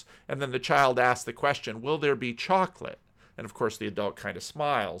terms, and then the child asks the question, will there be chocolate? And of course the adult kind of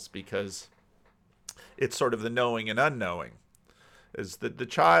smiles because it's sort of the knowing and unknowing. Is that the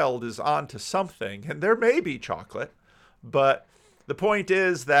child is onto something, and there may be chocolate, but the point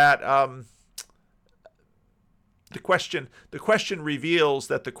is that the question reveals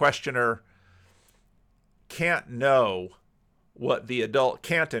that the questioner can't know what the adult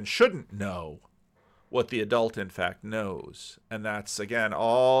can't and shouldn't know what the adult in fact knows. And that's again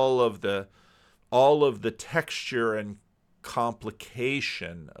all of the texture and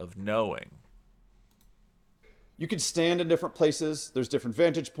complication of knowing. You could stand in different places. There's different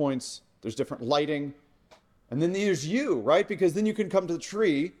vantage points. There's different lighting. And then there's you, right? Because then you can come to the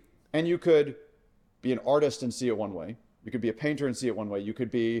tree and you could be an artist and see it one way. You could be a painter and see it one way. You could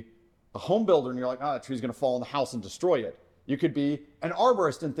be a home builder and you're like, that tree's going to fall on the house and destroy it. You could be an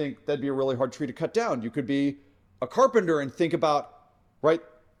arborist and think that'd be a really hard tree to cut down. You could be a carpenter and think about, right,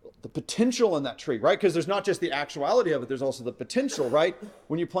 the potential in that tree, right? Because there's not just the actuality of it. There's also the potential, right?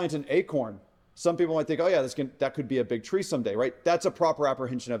 When you plant an acorn, some people might think, oh yeah, that could be a big tree someday, right? That's a proper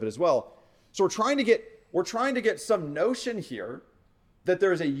apprehension of it as well. So we're trying to get some notion here that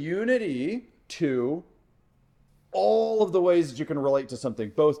there's a unity to all of the ways that you can relate to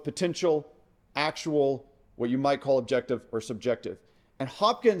something, both potential, actual, what you might call objective or subjective. And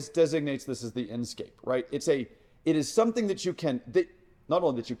Hopkins designates this as the inscape, right? It is something that you can, that not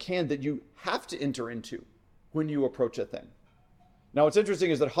only that you can, that you have to enter into when you approach a thing. Now, what's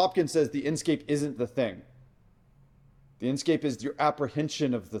interesting is that Hopkins says the inscape isn't the thing. The inscape is your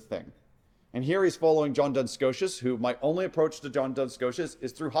apprehension of the thing. And here he's following John Duns Scotius, who my only approach to John Duns Scotius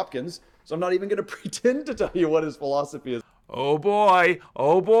is through Hopkins. So I'm not even going to pretend to tell you what his philosophy is. Oh boy.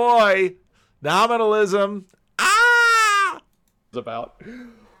 Nominalism. About.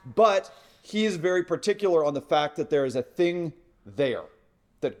 But he is very particular on the fact that there is a thing there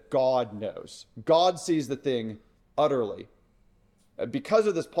that God knows. God sees the thing utterly. Because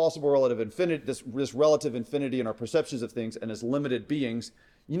of this possible relative infinity, this relative infinity in our perceptions of things and as limited beings,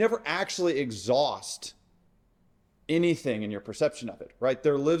 you never actually exhaust anything in your perception of it, right?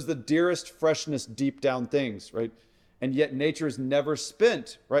 There lives the dearest freshness deep down things, right? And yet nature is never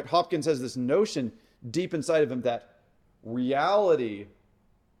spent, right? Hopkins has this notion deep inside of him that reality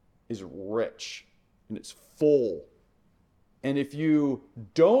is rich and it's full. And if you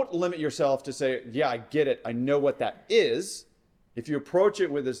don't limit yourself to say, yeah, I get it, I know what that is, if you approach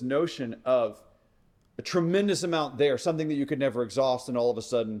it with this notion of a tremendous amount there, something that you could never exhaust, and all of a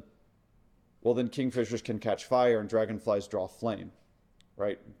sudden, well, then kingfishers can catch fire and dragonflies draw flame,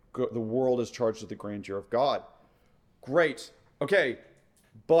 right? The world is charged with the grandeur of God. Great. Okay.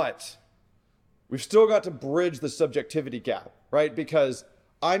 But we've still got to bridge the subjectivity gap, right? Because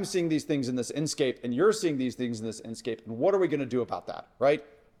I'm seeing these things in this inscape and you're seeing these things in this inscape. And what are we going to do about that, right?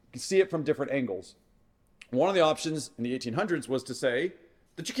 You can see it from different angles. One of the options in the 1800s was to say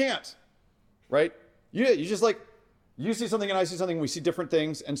that you can't, right? You just like, you see something and I see something, we see different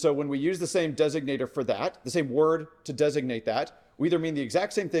things. And so when we use the same designator for that, the same word to designate that, we either mean the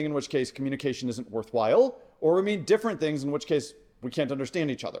exact same thing, in which case communication isn't worthwhile, or we mean different things, in which case we can't understand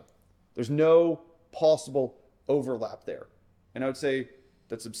each other. There's no possible overlap there. And I would say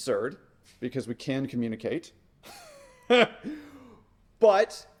that's absurd because we can communicate.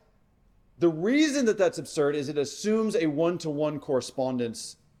 But the reason that that's absurd is it assumes a one-to-one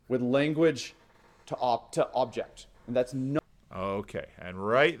correspondence with language to object. And that's not. Okay, and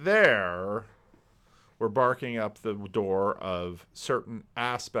right there, we're barking up the door of certain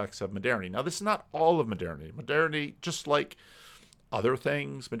aspects of modernity. Now, this is not all of modernity. Modernity, just like other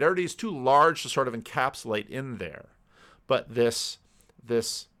things, modernity is too large to sort of encapsulate in there. But the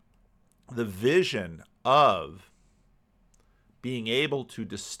vision of being able to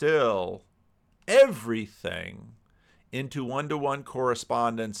distill everything into one-to-one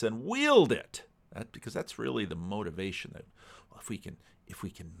correspondence and wield it, because that's really the motivation. That, well, if we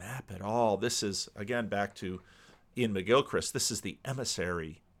can map it all, this is, again, back to Ian McGilchrist, this is the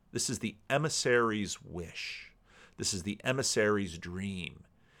emissary. This is the emissary's wish. This is the emissary's dream.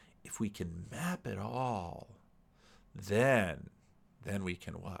 If we can map it all, then we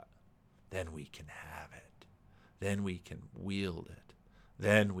can what? Then we can have it. Then we can wield it.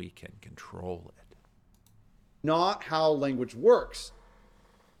 Then we can control it. Not how language works,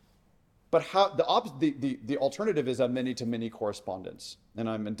 but how the alternative is a many-to-many correspondence. And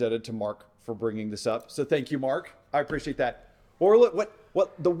I'm indebted to Mark for bringing this up. So thank you, Mark. I appreciate that. Or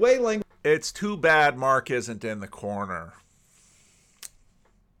what the way language. It's too bad Mark isn't in the corner.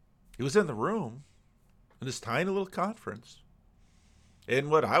 He was in the room in this tiny little conference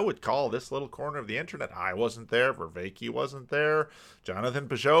in what I would call this little corner of the internet. I wasn't there. Vervaeke wasn't there. Jonathan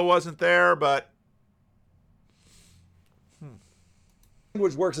Peugeot wasn't there, but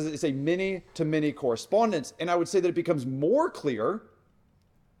language works is it's a many-to-many correspondence. And I would say that it becomes more clear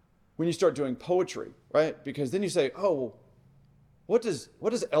when you start doing poetry, right? Because then you say, oh, what does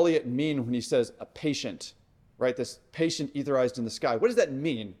Eliot mean when he says a patient, right? This patient etherized in the sky. What does that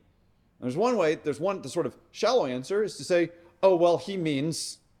mean? And there's the sort of shallow answer is to say, oh, well, he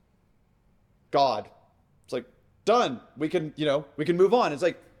means God. It's like, done. We can move on. It's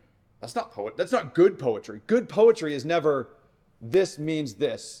like, that's not good poetry. Good poetry is never, this means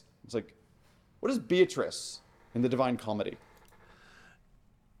this. It's like, what is Beatrice in the Divine Comedy?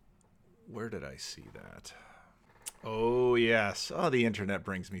 Where did I see that? Oh, yes. Oh, the internet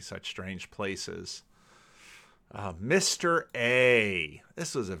brings me such strange places. Mr. A.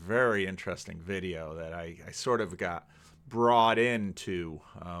 This was a very interesting video that I sort of got brought into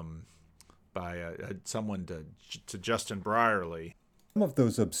by someone to Justin Brierley. Some of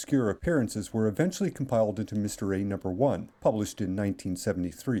those obscure appearances were eventually compiled into Mr. A #1, published in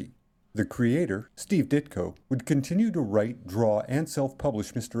 1973. The creator, Steve Ditko, would continue to write, draw, and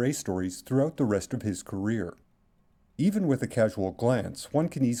self-publish Mr. A stories throughout the rest of his career. Even with a casual glance, one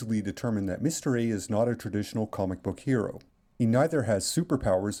can easily determine that Mr. A is not a traditional comic book hero. He neither has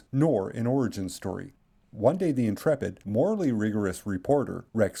superpowers nor an origin story. One day the intrepid, morally rigorous reporter,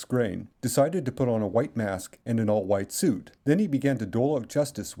 Rex Grain, decided to put on a white mask and an all-white suit. Then he began to dole out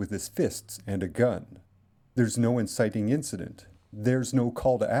justice with his fists and a gun. There's no inciting incident. There's no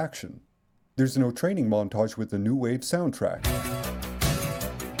call to action. There's no training montage with a new wave soundtrack.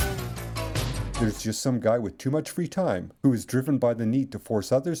 There's just some guy with too much free time who is driven by the need to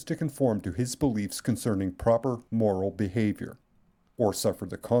force others to conform to his beliefs concerning proper moral behavior, or suffer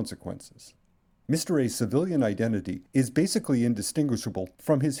the consequences. Mr. A's civilian identity is basically indistinguishable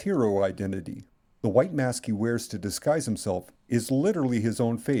from his hero identity. The white mask he wears to disguise himself is literally his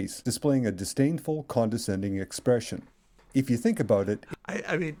own face, displaying a disdainful, condescending expression. If you think about it,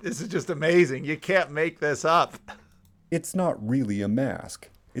 I mean, this is just amazing. You can't make this up. it's not really a mask.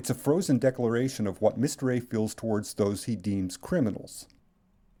 It's a frozen declaration of what Mr. A feels towards those he deems criminals.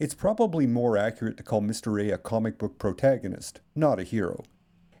 It's probably more accurate to call Mr. A a comic book protagonist, not a hero.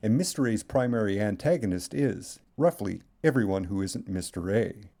 And Mr. A's primary antagonist is, roughly, everyone who isn't Mr.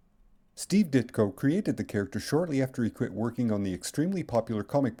 A. Steve Ditko created the character shortly after he quit working on the extremely popular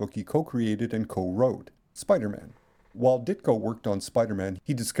comic book he co-created and co-wrote, Spider-Man. While Ditko worked on Spider-Man,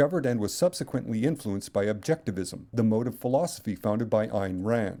 he discovered and was subsequently influenced by objectivism, the mode of philosophy founded by Ayn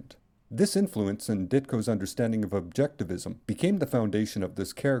Rand. This influence and Ditko's understanding of objectivism became the foundation of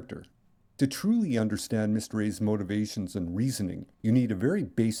this character. To truly understand Mr. A's motivations and reasoning, you need a very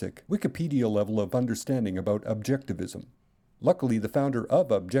basic, Wikipedia level of understanding about objectivism. Luckily, the founder of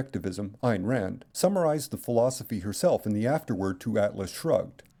objectivism, Ayn Rand, summarized the philosophy herself in the afterword to Atlas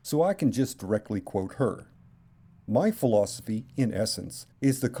Shrugged, so I can just directly quote her. My philosophy, in essence,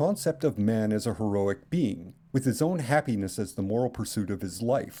 is the concept of man as a heroic being, with his own happiness as the moral pursuit of his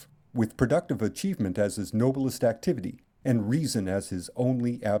life, with productive achievement as his noblest activity, and reason as his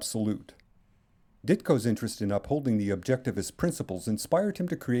only absolute. Ditko's interest in upholding the objectivist principles inspired him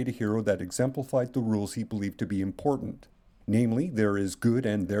to create a hero that exemplified the rules he believed to be important. Namely, there is good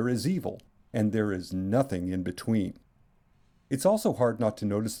and there is evil, and there is nothing in between. It's also hard not to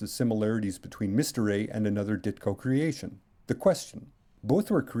notice the similarities between Mr. A and another Ditko creation, The Question.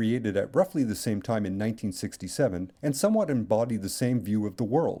 Both were created at roughly the same time in 1967 and somewhat embody the same view of the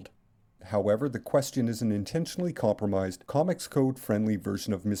world. However, The Question is an intentionally compromised, Comics Code-friendly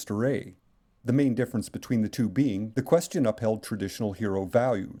version of Mr. A. The main difference between the two being, The Question upheld traditional hero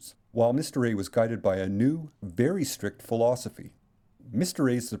values, while Mr. A was guided by a new, very strict philosophy.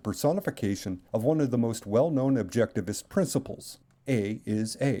 Mr. A is the personification of one of the most well-known objectivist principles, A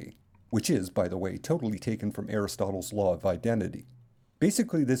is A, which is, by the way, totally taken from Aristotle's law of identity.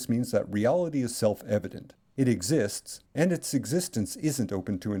 Basically, this means that reality is self-evident. It exists, and its existence isn't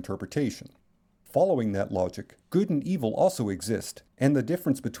open to interpretation. Following that logic, good and evil also exist, and the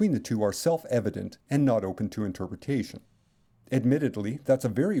difference between the two are self-evident and not open to interpretation. Admittedly, that's a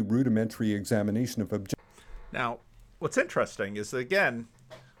very rudimentary examination of Now, what's interesting is that, again,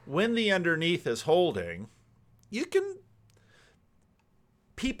 when the underneath is holding,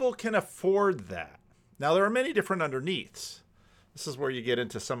 people can afford that. Now, there are many different underneaths. This is where you get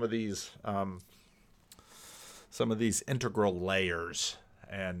into some of these integral layers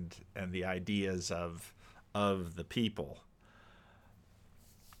and the ideas of the people.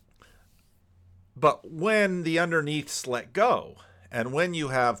 But when the underneaths let go, and when you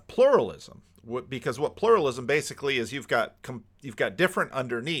have pluralism, because what pluralism basically is, you've got different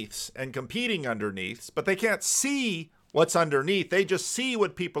underneaths and competing underneaths, but they can't see what's underneath. They just see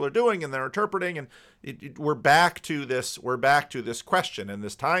what people are doing and they're interpreting. And we're back to this question in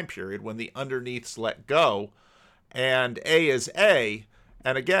this time period when the underneaths let go, and A is A.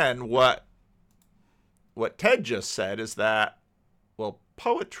 And again, what Ted just said is that, well,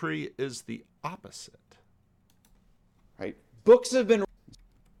 poetry is the opposite. Right? Books have been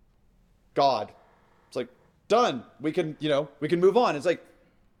God. It's like, done. We can move on. It's like,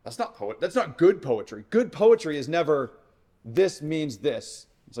 that's not good poetry. Good poetry is never, this means this.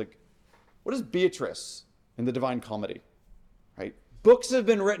 It's like, what is Beatrice in the Divine Comedy? Right? Books have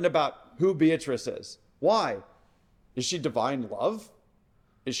been written about who Beatrice is. Why? Is she divine love?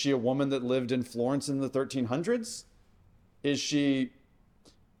 Is she a woman that lived in Florence in the 1300s?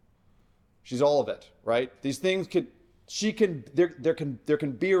 She's all of it, right? These things there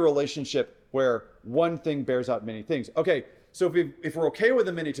can be a relationship where one thing bears out many things. Okay, so if we're okay with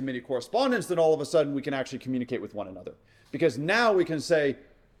the many-to-many correspondence, then all of a sudden we can actually communicate with one another. Because now we can say,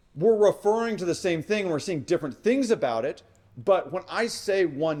 we're referring to the same thing and we're seeing different things about it, but when I say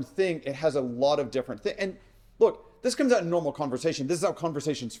one thing, it has a lot of different things. And look, this comes out in normal conversation. This is how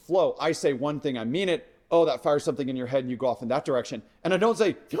conversations flow. I say one thing, I mean it. Oh, that fires something in your head and you go off in that direction. And I don't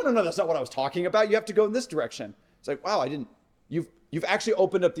say, no, that's not what I was talking about. You have to go in this direction. It's like, wow, you've actually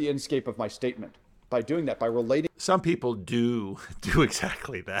opened up the inscape of my statement by doing that, by relating. Some people do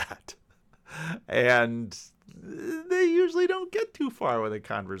exactly that. And they usually don't get too far with a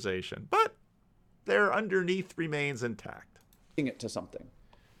conversation, but their underneath remains intact. It to something.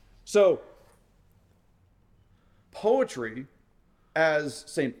 So poetry as,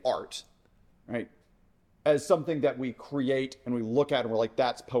 say, art, right? As something that we create and we look at and we're like,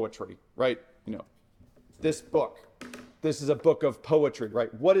 that's poetry, right? You know, this book, this is a book of poetry,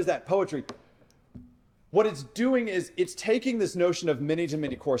 right? What is that poetry? What it's doing is it's taking this notion of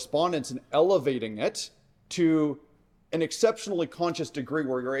many-to-many correspondence and elevating it to an exceptionally conscious degree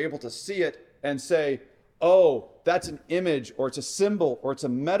where you're able to see it and say, oh, that's an image, or it's a symbol, or it's a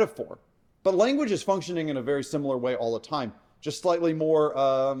metaphor. But language is functioning in a very similar way all the time, just slightly more,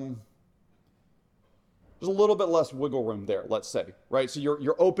 there's a little bit less wiggle room there, let's say, right? So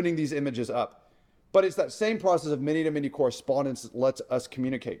you're opening these images up. But it's that same process of many-to-many correspondence that lets us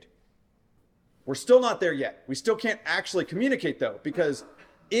communicate. We're still not there yet. We still can't actually communicate, though, because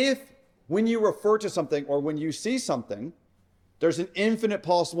when you refer to something or when you see something, there's an infinite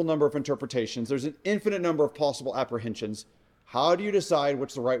possible number of interpretations. There's an infinite number of possible apprehensions. How do you decide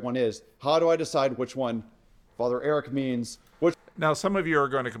which the right one is? How do I decide which one Father Eric means? Now, some of you are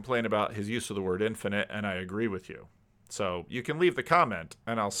going to complain about his use of the word infinite, and I agree with you. So you can leave the comment,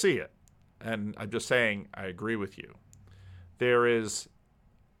 and I'll see it. And I'm just saying I agree with you.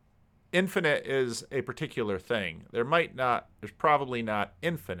 Infinite is a particular thing. There's probably not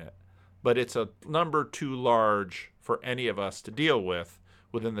infinite, but it's a number too large for any of us to deal with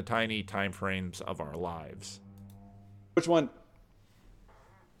within the tiny time frames of our lives. Which one?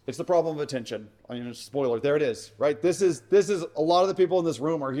 It's the problem of attention. I mean, spoiler, there it is, right? This is a lot of the people in this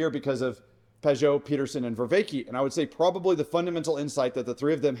room are here because of Pageau, Peterson, and Vervaeke. And I would say probably the fundamental insight that the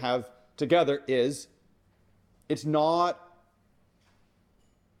three of them have together is it's not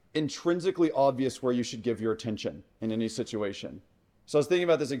intrinsically obvious where you should give your attention in any situation. So I was thinking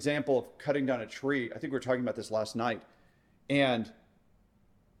about this example of cutting down a tree. I think we were talking about this last night. And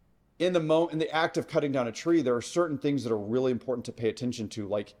in the act of cutting down a tree, there are certain things that are really important to pay attention to,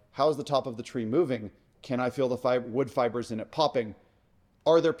 like how's the top of the tree moving? Can I feel the wood fibers in it popping?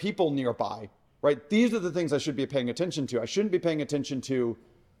 Are there people nearby? Right? These are the things I should be paying attention to. I shouldn't be paying attention to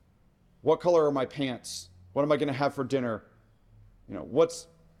what color are my pants? What am I going to have for dinner? You know,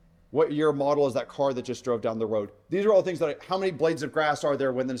 what year model is that car that just drove down the road? These are all things that how many blades of grass are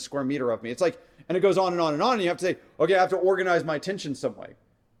there within a square meter of me? It's like, and it goes on and on and on. And you have to say, okay, I have to organize my attention some way.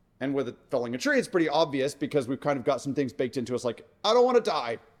 And with felling a tree, it's pretty obvious because we've kind of got some things baked into us like, I don't want to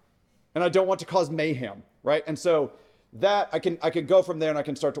die and I don't want to cause mayhem, right? And so that I can go from there and I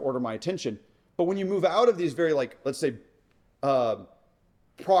can start to order my attention. But when you move out of these very, like, let's say,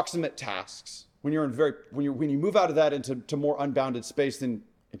 proximate tasks, when you move out of that into more unbounded space, then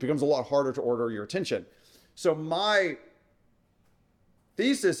it becomes a lot harder to order your attention. So my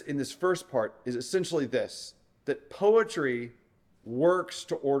thesis in this first part is essentially this, that poetry works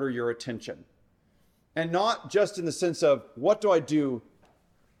to order your attention. And not just in the sense of, what do I do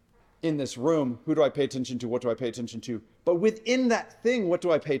in this room? Who do I pay attention to? What do I pay attention to? But within that thing, what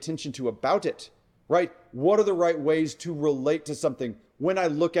do I pay attention to about it, right? What are the right ways to relate to something? When I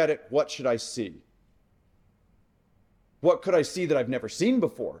look at it, what should I see? What could I see that I've never seen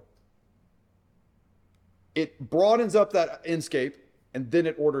before? It broadens up that landscape and then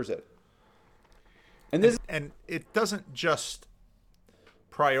it orders it. And it doesn't just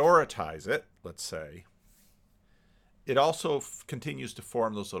prioritize it, let's say. It also continues to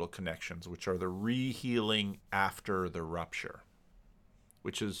form those little connections, which are the rehealing after the rupture,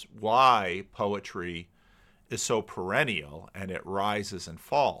 which is why poetry is so perennial and it rises and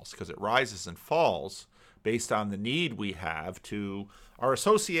falls, because it rises and falls based on the need we have to, our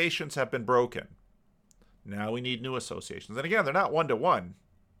associations have been broken. Now we need new associations. And again, they're not one-to-one.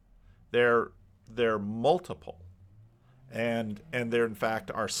 They're multiple. And there, in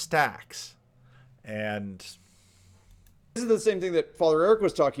fact, are stacks. And this is the same thing that Father Eric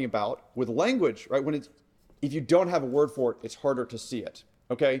was talking about with language, right? If you don't have a word for it, it's harder to see it,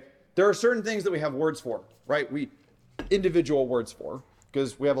 okay? There are certain things that we have words for, right? Individual words for,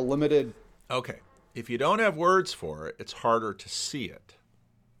 because we have a limited... Okay. If you don't have words for it, it's harder to see it.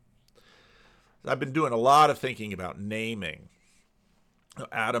 I've been doing a lot of thinking about naming.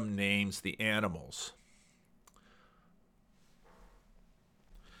 Adam names the animals.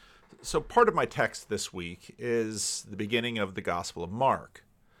 So part of my text this week is the beginning of the Gospel of Mark.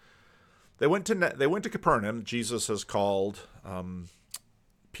 They went to Capernaum. Jesus has called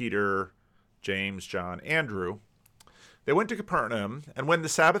Peter, James, John, Andrew. They went to Capernaum, and when the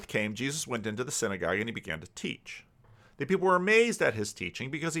Sabbath came, Jesus went into the synagogue and he began to teach. The people were amazed at his teaching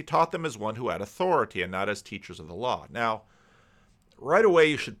because he taught them as one who had authority and not as teachers of the law. Now, right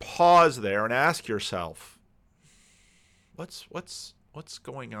away you should pause there and ask yourself, what's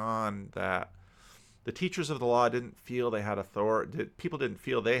going on that the teachers of the law didn't feel they had authority? People didn't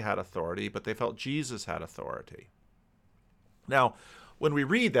feel they had authority, but they felt Jesus had authority. Now, when we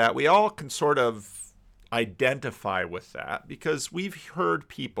read that, we all can sort of identify with that, because we've heard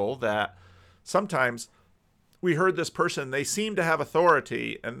people that sometimes we heard this person, they seem to have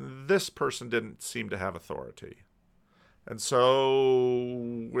authority, and this person didn't seem to have authority. And so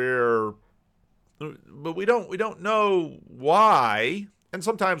but we don't know why. And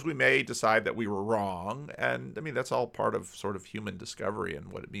sometimes we may decide that we were wrong. And I mean, that's all part of sort of human discovery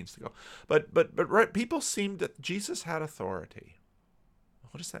and what it means to go. But right, people seem that Jesus had authority.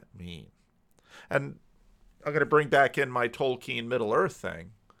 What does that mean? And I'm going to bring back in my Tolkien Middle-earth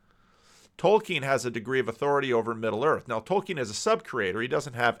thing. Tolkien has a degree of authority over Middle-earth. Now, Tolkien is a sub-creator. He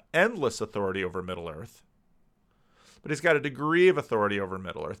doesn't have endless authority over Middle-earth. But he's got a degree of authority over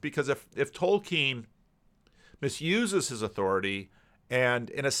Middle-earth. Because if Tolkien misuses his authority and,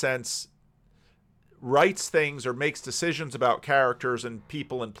 in a sense, writes things or makes decisions about characters and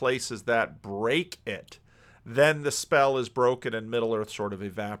people and places that break it, then the spell is broken and Middle-earth sort of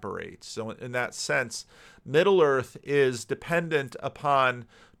evaporates. So in that sense, Middle-earth is dependent upon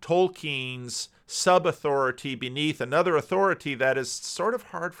Tolkien's sub-authority beneath another authority that is sort of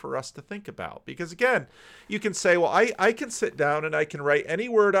hard for us to think about. Because again, you can say, well, I can sit down and I can write any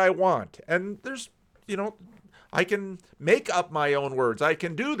word I want. And there's, I can make up my own words. I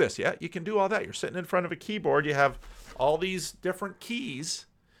can do this. Yeah, you can do all that. You're sitting in front of a keyboard. You have all these different keys.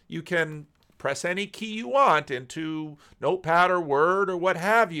 You can press any key you want into Notepad or Word or what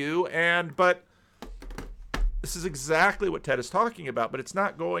have you. But this is exactly what Ted is talking about, but it's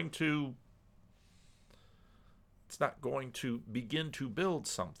not going to begin to build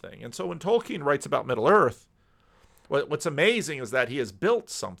something. And so when Tolkien writes about Middle-earth, what's amazing is that he has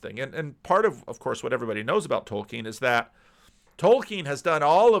built something. And part of course, what everybody knows about Tolkien is that Tolkien has done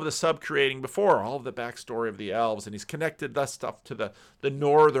all of the sub-creating before, all of the backstory of the elves, and he's connected that stuff to the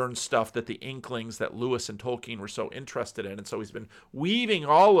northern stuff that the Inklings, that Lewis and Tolkien were so interested in. And so he's been weaving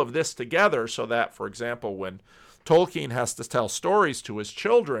all of this together so that, for example, when Tolkien has to tell stories to his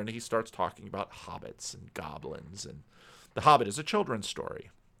children, he starts talking about hobbits and goblins. And The Hobbit is a children's story.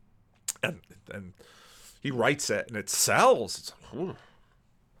 And he writes it, and it sells.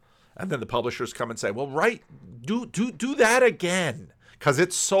 And then the publishers come and say, well, do that again, because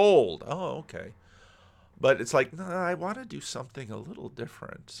it's sold. Oh, okay. But it's like, no, I want to do something a little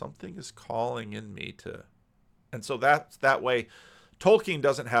different. Something is calling in me to... And so that way, Tolkien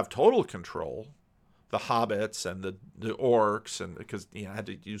doesn't have total control. The hobbits and the orcs, and because I had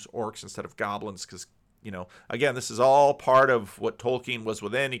to use orcs instead of goblins, because, again, this is all part of what Tolkien was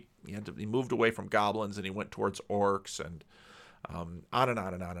within. He moved away from goblins and he went towards orcs, and on and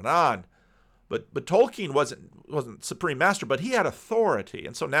on and on and on. But Tolkien wasn't supreme master, but he had authority.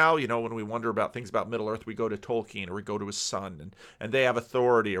 And so now, when we wonder about things about Middle-earth, we go to Tolkien, or we go to his son, and they have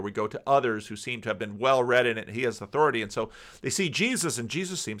authority, or we go to others who seem to have been well read in it, and he has authority. And so they see Jesus, and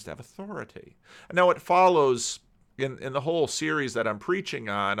Jesus seems to have authority. And now what follows in the whole series that I'm preaching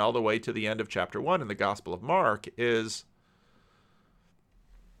on, all the way to the end of chapter 1 in the Gospel of Mark, is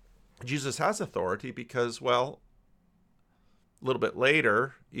Jesus has authority because, well, a little bit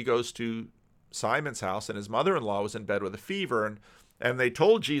later, he goes to Simon's house, and his mother-in-law was in bed with a fever, and they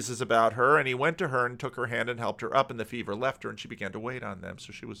told Jesus about her, and he went to her and took her hand and helped her up, and the fever left her, and she began to wait on them.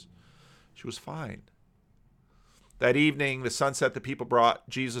 So she was fine. That evening, the sunset, the people brought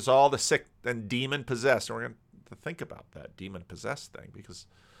Jesus all the sick and demon-possessed. And we're going to think about that demon-possessed thing, because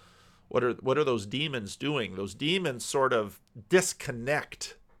what are those demons doing? Those demons sort of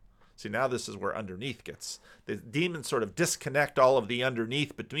disconnect. See, now this is where underneath gets. The demons sort of disconnect all of the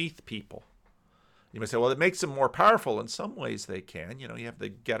underneath beneath people. You may say, well, it makes them more powerful. In some ways they can. You have the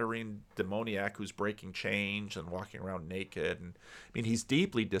Gadarene demoniac who's breaking chains and walking around naked. And he's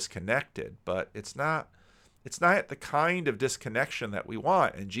deeply disconnected, but it's not the kind of disconnection that we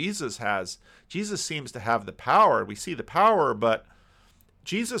want. And Jesus seems to have the power. We see the power, but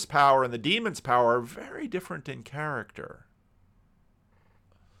Jesus' power and the demon's power are very different in character.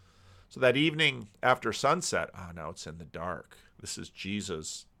 So that evening after sunset, now it's in the dark. This is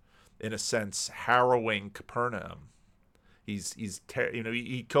Jesus, in a sense, harrowing Capernaum.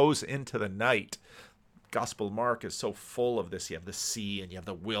 He goes into the night. Gospel of Mark is so full of this. You have the sea, and you have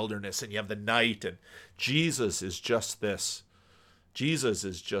the wilderness, and you have the night, and Jesus is just this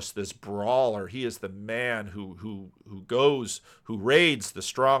brawler. He is the man who raids the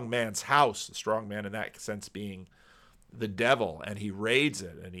strong man's house. The strong man in that sense being the devil, and he raids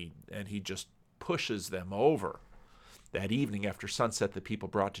it, and he just pushes them over. That evening after sunset, the people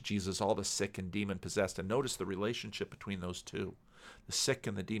brought to Jesus all the sick and demon-possessed. And notice the relationship between those two, the sick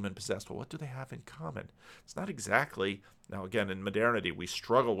and the demon-possessed. Well, what do they have in common? It's not exactly, now again, in modernity, we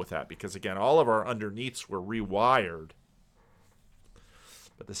struggle with that because, again, all of our underneaths were rewired.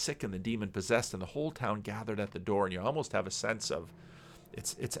 But the sick and the demon-possessed and the whole town gathered at the door, and you almost have a sense of,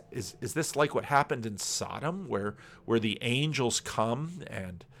 is this like what happened in Sodom, where the angels come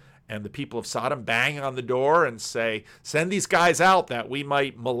and the people of Sodom bang on the door and say, "Send these guys out that we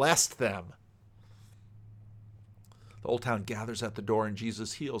might molest them"? The whole town gathers at the door, and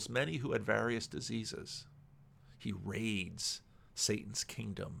Jesus heals many who had various diseases. He raids Satan's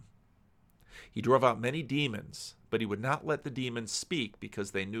kingdom. He drove out many demons, but he would not let the demons speak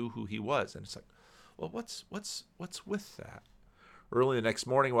because they knew who he was. And it's like, well, what's with that? Early the next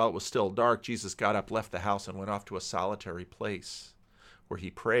morning, while it was still dark, Jesus got up, left the house, and went off to a solitary place where he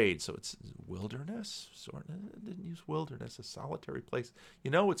prayed. So it's wilderness, sort of. Didn't use wilderness, a solitary place.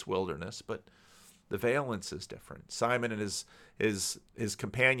 You know it's wilderness, but the valence is different. Simon and his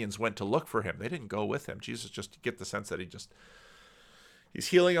companions went to look for him. They didn't go with him. Jesus, just to get the sense that he's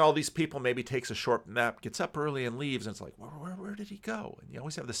healing all these people, maybe takes a short nap, gets up early and leaves, and it's like, where did he go? And you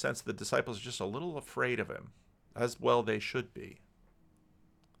always have the sense that the disciples are just a little afraid of him, as well they should be.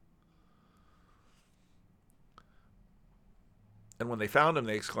 And when they found him,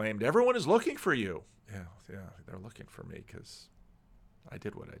 they exclaimed, "Everyone is looking for you." Yeah, they're looking for me because I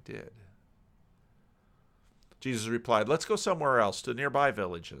did what I did. Jesus replied, "Let's go somewhere else, to nearby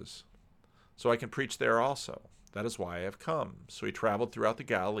villages, so I can preach there also. That is why I have come." So he traveled throughout the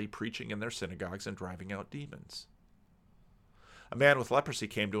Galilee, preaching in their synagogues and driving out demons. A man with leprosy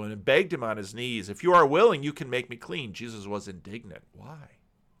came to him and begged him on his knees, "If you are willing, you can make me clean." Jesus was indignant. Why?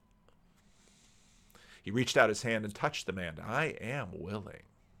 He reached out his hand and touched the man. "I am willing."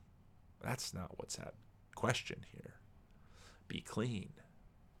 That's not what's at question here. Be clean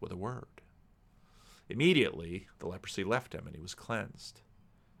with a word. Immediately, the leprosy left him and he was cleansed.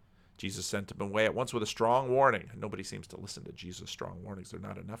 Jesus sent him away at once with a strong warning. Nobody seems to listen to Jesus' strong warnings. They're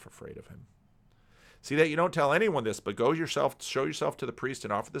not enough afraid of him. "See that you don't tell anyone this, but go yourself, show yourself to the priest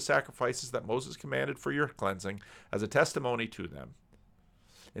and offer the sacrifices that Moses commanded for your cleansing as a testimony to them."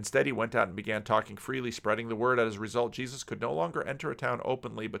 Instead, he went out and began talking freely, spreading the word. As a result, Jesus could no longer enter a town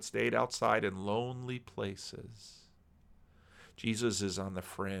openly, but stayed outside in lonely places. Jesus is on the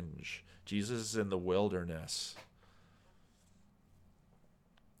fringe. Jesus is in the wilderness.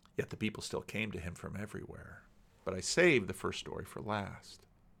 Yet the people still came to him from everywhere. But I saved the first story for last,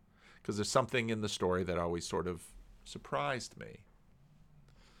 because there's something in the story that always sort of surprised me.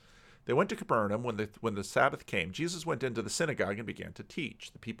 They went to Capernaum when the Sabbath came. Jesus went into the synagogue and began to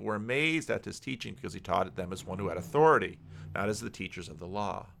teach. The people were amazed at his teaching because he taught them as one who had authority, not as the teachers of the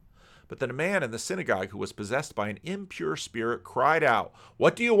law. But then a man in the synagogue who was possessed by an impure spirit cried out,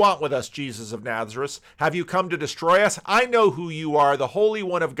 "What do you want with us, Jesus of Nazareth? Have you come to destroy us? I know who you are, the Holy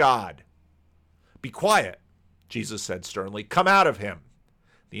One of God." "Be quiet," Jesus said sternly. "Come out of him."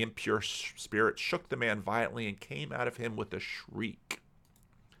 The impure spirit shook the man violently and came out of him with a shriek.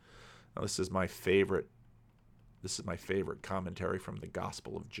 Now, this is my favorite commentary from the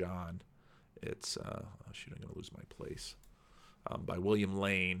Gospel of John. It's I'm going to lose my place. By William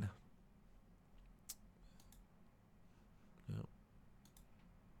Lane. Oh.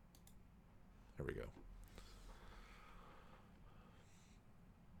 There we go.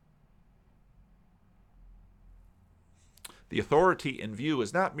 The authority in view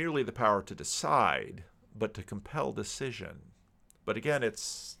is not merely the power to decide, but to compel decision. But again,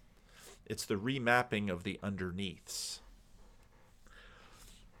 it's the remapping of the underneaths.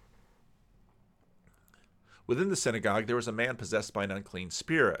 Within the synagogue, there was a man possessed by an unclean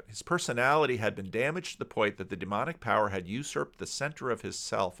spirit. His personality had been damaged to the point that the demonic power had usurped the center of his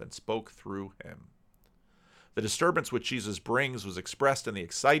self and spoke through him. The disturbance which Jesus brings was expressed in the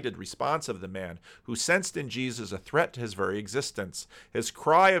excited response of the man, who sensed in Jesus a threat to his very existence. His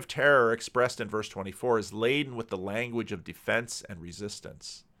cry of terror, expressed in verse 24, is laden with the language of defense and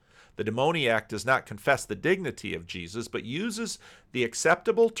resistance. The demoniac does not confess the dignity of Jesus, but uses the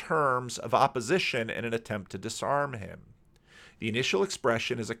acceptable terms of opposition in an attempt to disarm him. The initial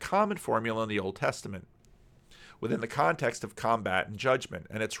expression is a common formula in the Old Testament within the context of combat and judgment,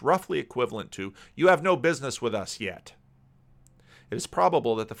 and it's roughly equivalent to, "You have no business with us yet." It is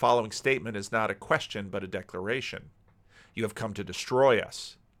probable that the following statement is not a question but a declaration. "You have come to destroy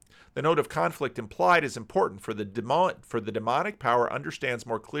us." The note of conflict implied is important, for the demonic power understands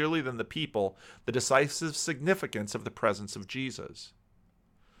more clearly than the people the decisive significance of the presence of Jesus.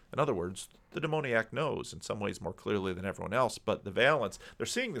 In other words, the demoniac knows in some ways more clearly than everyone else, but the valence, they're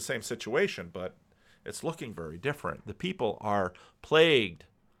seeing the same situation, but it's looking very different. The people are plagued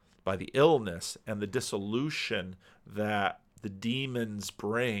by the illness and the dissolution that the demons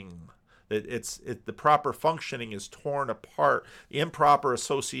bring. The proper functioning is torn apart. The improper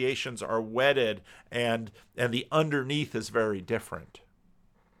associations are wedded, and the underneath is very different.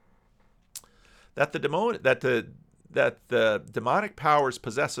 That the demonic powers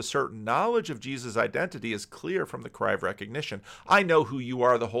possess a certain knowledge of Jesus' identity is clear from the cry of recognition. I know who you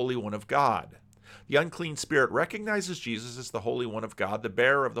are, the Holy One of God. The unclean spirit recognizes Jesus as the Holy One of God, the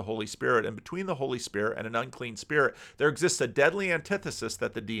bearer of the Holy Spirit, and between the Holy Spirit and an unclean spirit, there exists a deadly antithesis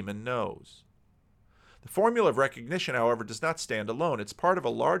that the demon knows. The formula of recognition, however, does not stand alone. It's part of a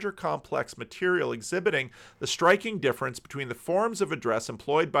larger complex material exhibiting the striking difference between the forms of address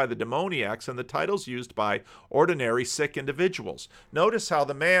employed by the demoniacs and the titles used by ordinary sick individuals. Notice how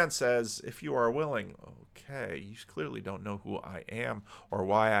the man says, if you are willing, okay, you clearly don't know who I am or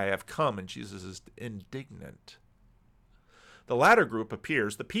why I have come, and Jesus is indignant. The latter group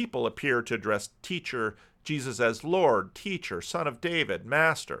the people appear to address Jesus as Lord, Teacher, Son of David,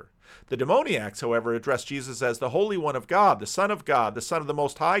 Master. The demoniacs, however, address Jesus as the Holy One of God, the Son of the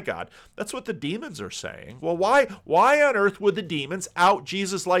Most High God. That's what the demons are saying. Well, why on earth would the demons out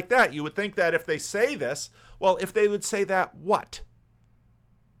Jesus like that? You would think that if they say this, well, if they would say that, what?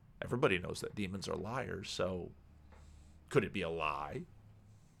 Everybody knows that demons are liars, so could it be a lie?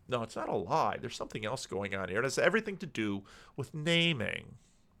 No, it's not a lie. There's something else going on here. It has everything to do with naming.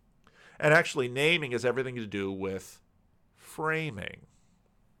 And actually, naming has everything to do with framing.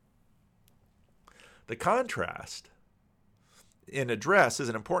 The contrast in address is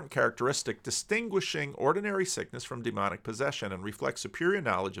an important characteristic distinguishing ordinary sickness from demonic possession and reflects superior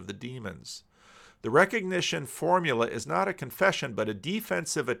knowledge of the demons. The recognition formula is not a confession, but a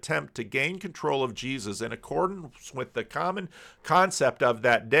defensive attempt to gain control of Jesus in accordance with the common concept of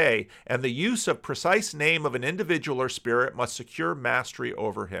that day, and the use of precise name of an individual or spirit must secure mastery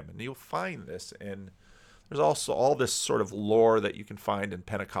over him. And you'll find this there's also all this sort of lore that you can find in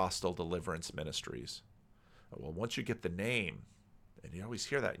Pentecostal deliverance ministries. Well, once you get the name, and you always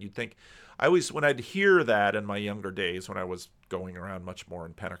hear that, and you'd think, when I'd hear that in my younger days, when I was going around much more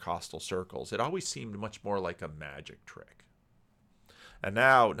in Pentecostal circles, it always seemed much more like a magic trick. And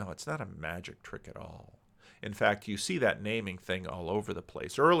now, no, it's not a magic trick at all. In fact, you see that naming thing all over the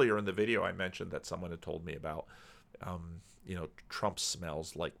place. Earlier in the video, I mentioned that someone had told me about, Trump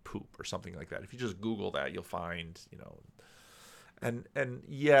smells like poop or something like that. If you just Google that, you'll find, And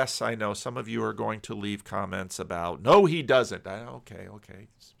yes, I know some of you are going to leave comments about, no, he doesn't. Okay.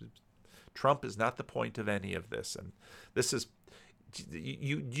 Trump is not the point of any of this. And this is,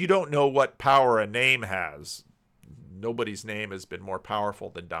 you don't know what power a name has. Nobody's name has been more powerful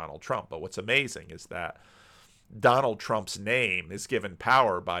than Donald Trump. But what's amazing is that Donald Trump's name is given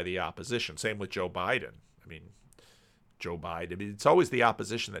power by the opposition. Same with Joe Biden. Joe Biden. It's always the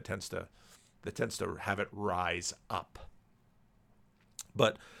opposition that tends to have it rise up.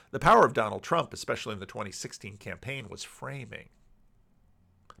 But the power of Donald Trump, especially in the 2016 campaign, was framing.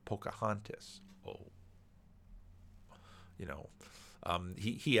 Pocahontas.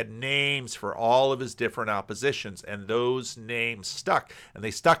 He had names for all of his different oppositions, and those names stuck, and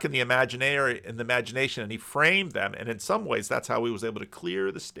they stuck in the imagination, and he framed them, and in some ways that's how he was able to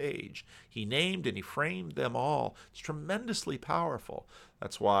clear the stage. He named and he framed them all. It's tremendously powerful.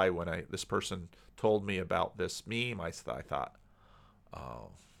 That's why when this person told me about this meme, I thought, oh,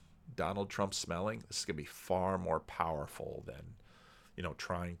 Donald Trump smelling, this is going to be far more powerful than,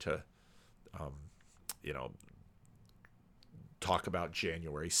 trying to, talk about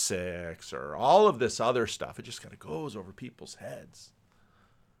January 6th or all of this other stuff. It just kind of goes over people's heads.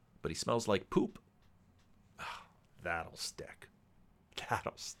 But he smells like poop. That'll stick.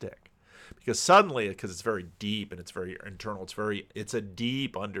 Because suddenly, because it's very deep and it's very internal, it's a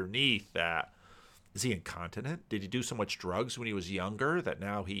deep underneath that. Is he incontinent? Did he do so much drugs when he was younger that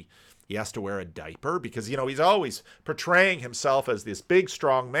now he has to wear a diaper? Because, he's always portraying himself as this big,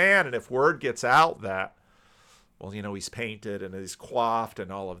 strong man. And if word gets out that, well, he's painted and he's coiffed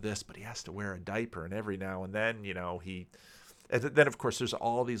and all of this, but he has to wear a diaper. And every now and then, and then, of course, there's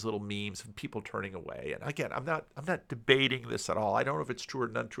all these little memes of people turning away. And again, I'm not debating this at all. I don't know if it's true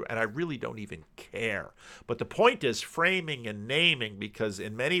or untrue, and I really don't even care. But the point is framing and naming, because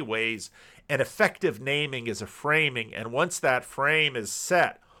in many ways, an effective naming is a framing. And once that frame is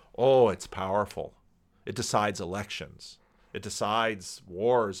set, it's powerful. It decides elections. It decides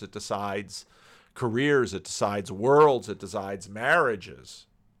wars. It decides careers. It decides worlds. It decides marriages.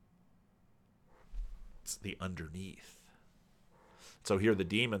 It's the underneath. So here the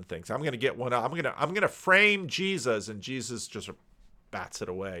demon thinks, I'm going to get one. I'm going to frame Jesus, and Jesus just bats it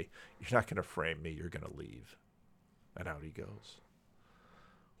away. You're not going to frame me. You're going to leave. And out he goes.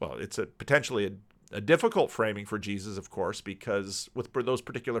 Well, it's potentially a difficult framing for Jesus, of course, because with those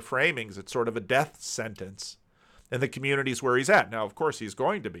particular framings, it's sort of a death sentence in the communities where he's at. Now, of course, he's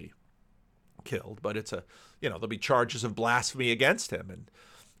going to be killed, but it's there'll be charges of blasphemy against him,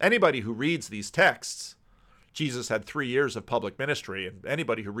 Anybody who reads these texts, Jesus had 3 years of public ministry, and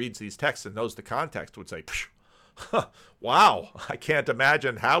anybody who reads these texts and knows the context would say, wow, I can't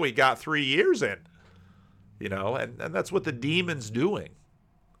imagine how he got 3 years in. And that's what the demon's doing.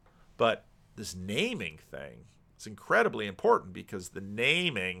 But this naming thing is incredibly important, because the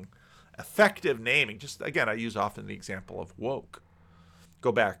naming, effective naming, just again, I use often the example of woke.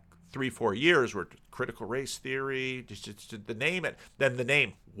 Go back 3-4 years where critical race theory, just the name it, then the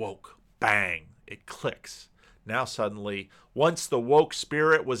name woke, bang, it clicks. Now suddenly, once the woke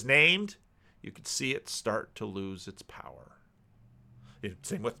spirit was named, you could see it start to lose its power.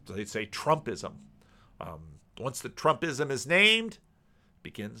 Same with, they say, Trumpism. Once the Trumpism is named, it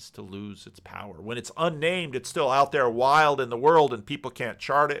begins to lose its power. When it's unnamed, it's still out there wild in the world, and people can't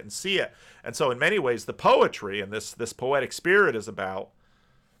chart it and see it. And so in many ways, the poetry and this poetic spirit is about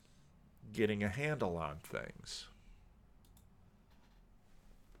getting a handle on things.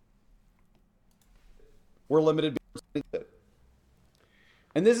 We're limited.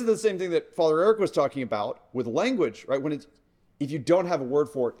 And this is the same thing that Father Eric was talking about with language, right? If you don't have a word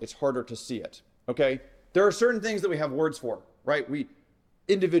for it, it's harder to see it, okay? There are certain things that we have words for, right?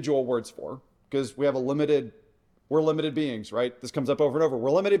 Individual words for, because we're limited beings, right? This comes up over and over.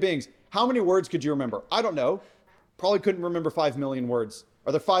 We're limited beings. How many words could you remember? I don't know. Probably couldn't remember 5 million words.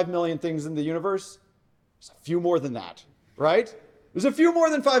 Are there 5 million things in the universe? There's a few more than that, right? There's a few more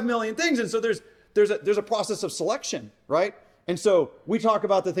than 5 million things. And so there's a process of selection, right? And so we talk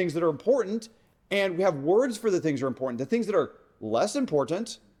about the things that are important, and we have words for the things that are important. The things that are less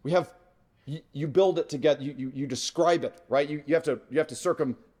important, you build it together, you describe it, right? You have to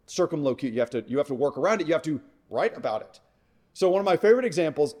circumlocute, you have to work around it, you have to write about it. So one of my favorite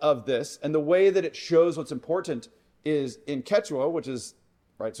examples of this, and the way that it shows what's important, is in Quechua, which is,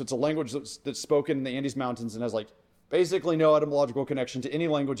 right, so it's a language that's spoken in the Andes Mountains and has like basically no etymological connection to any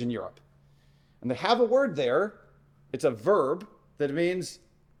language in Europe. And they have a word there. It's a verb that means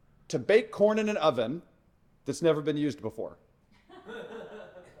to bake corn in an oven that's never been used before.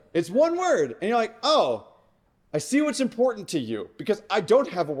 It's one word. And you're like, oh, I see what's important to you, because I don't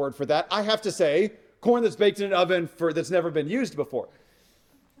have a word for that. I have to say corn that's baked in an oven that's never been used before.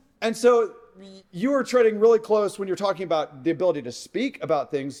 And so you are treading really close when you're talking about the ability to speak about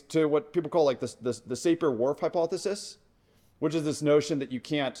things to what people call like the Sapir-Whorf hypothesis, which is this notion that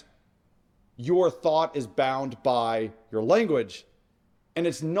your thought is bound by your language. And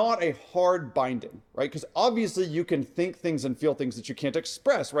it's not a hard binding, right? Because obviously you can think things and feel things that you can't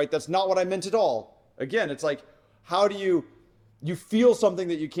express, right? That's not what I meant at all. Again, it's like, how do you feel something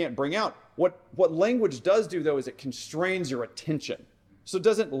that you can't bring out? What language does do, though, is it constrains your attention. So it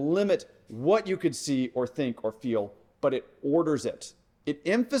doesn't limit what you could see or think or feel, but it orders it. It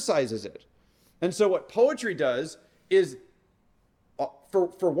emphasizes it. And so what poetry does is,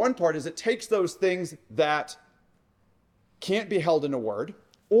 for one part, is it takes those things that can't be held in a word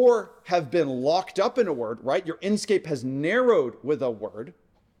or have been locked up in a word, right? Your inscape has narrowed with a word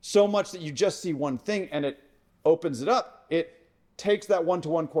so much that you just see one thing, and it opens it up. It takes that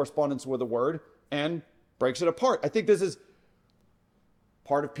one-to-one correspondence with a word and breaks it apart. I think this is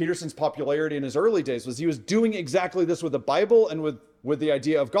part of Peterson's popularity in his early days, was he was doing exactly this with the Bible and with the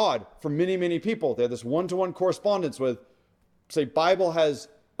idea of God. For many, many people, they had this one-to-one correspondence with, say, Bible has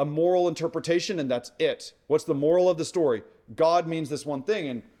a moral interpretation, and that's it. What's the moral of the story? God means this one thing,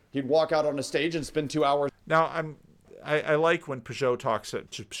 and he'd walk out on a stage and spend 2 hours. Now, I like when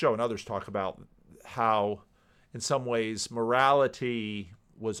Peugeot and others talk about how, in some ways, morality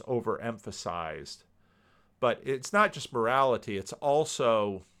was overemphasized. But it's not just morality, it's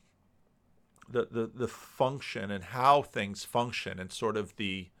also the function and how things function, and sort of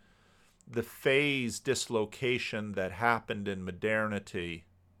the phase dislocation that happened in modernity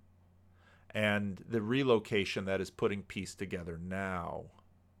and the relocation that is putting peace together now.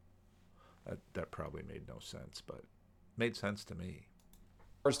 That probably made no sense, but made sense to me.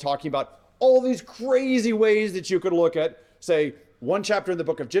 I was talking about all these crazy ways that you could look at, say, one chapter in the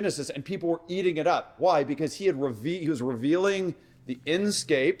book of Genesis, and people were eating it up. Why? Because he was revealing the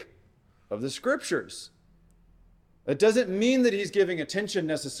inscape of the scriptures. It doesn't mean that he's giving attention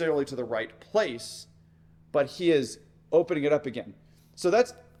necessarily to the right place, but he is opening it up again. So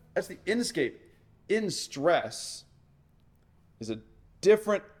that's the inscape. In stress is a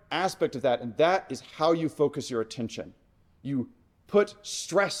different aspect of that, and that is how you focus your attention. You put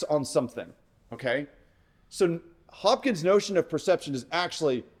stress on something, okay? So Hopkins' notion of perception is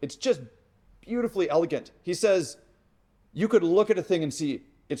actually, it's just beautifully elegant. He says you could look at a thing and see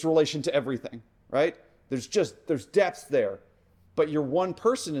its relation to everything, right? There's depth there, but you're one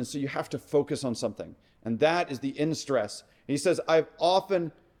person, and so you have to focus on something, and that is the in stress. He says, I've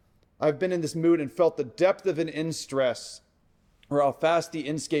often I've been in this mood and felt the depth of an in-stress, or how fast the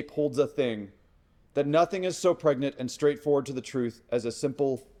inscape holds a thing, that nothing is so pregnant and straightforward to the truth as a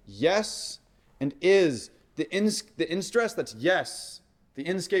simple yes and is. The in-stress, that's yes. The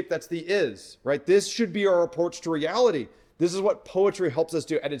inscape, that's the is, right? This should be our approach to reality. This is what poetry helps us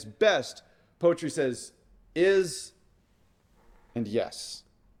do at its best. Poetry says is and yes.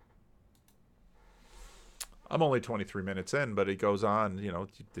 I'm only 23 minutes in, but it goes on,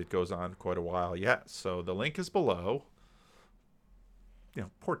 it goes on quite a while yet. So the link is below.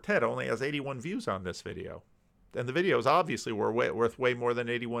 Poor Ted only has 81 views on this video. And the videos obviously were worth way more than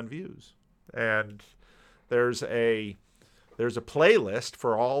 81 views. And there's a playlist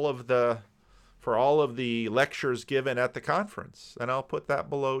for all of the lectures given at the conference, and I'll put that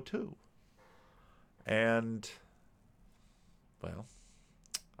below too. And well,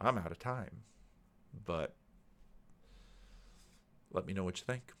 I'm out of time, but let me know what you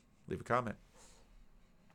think. Leave a comment.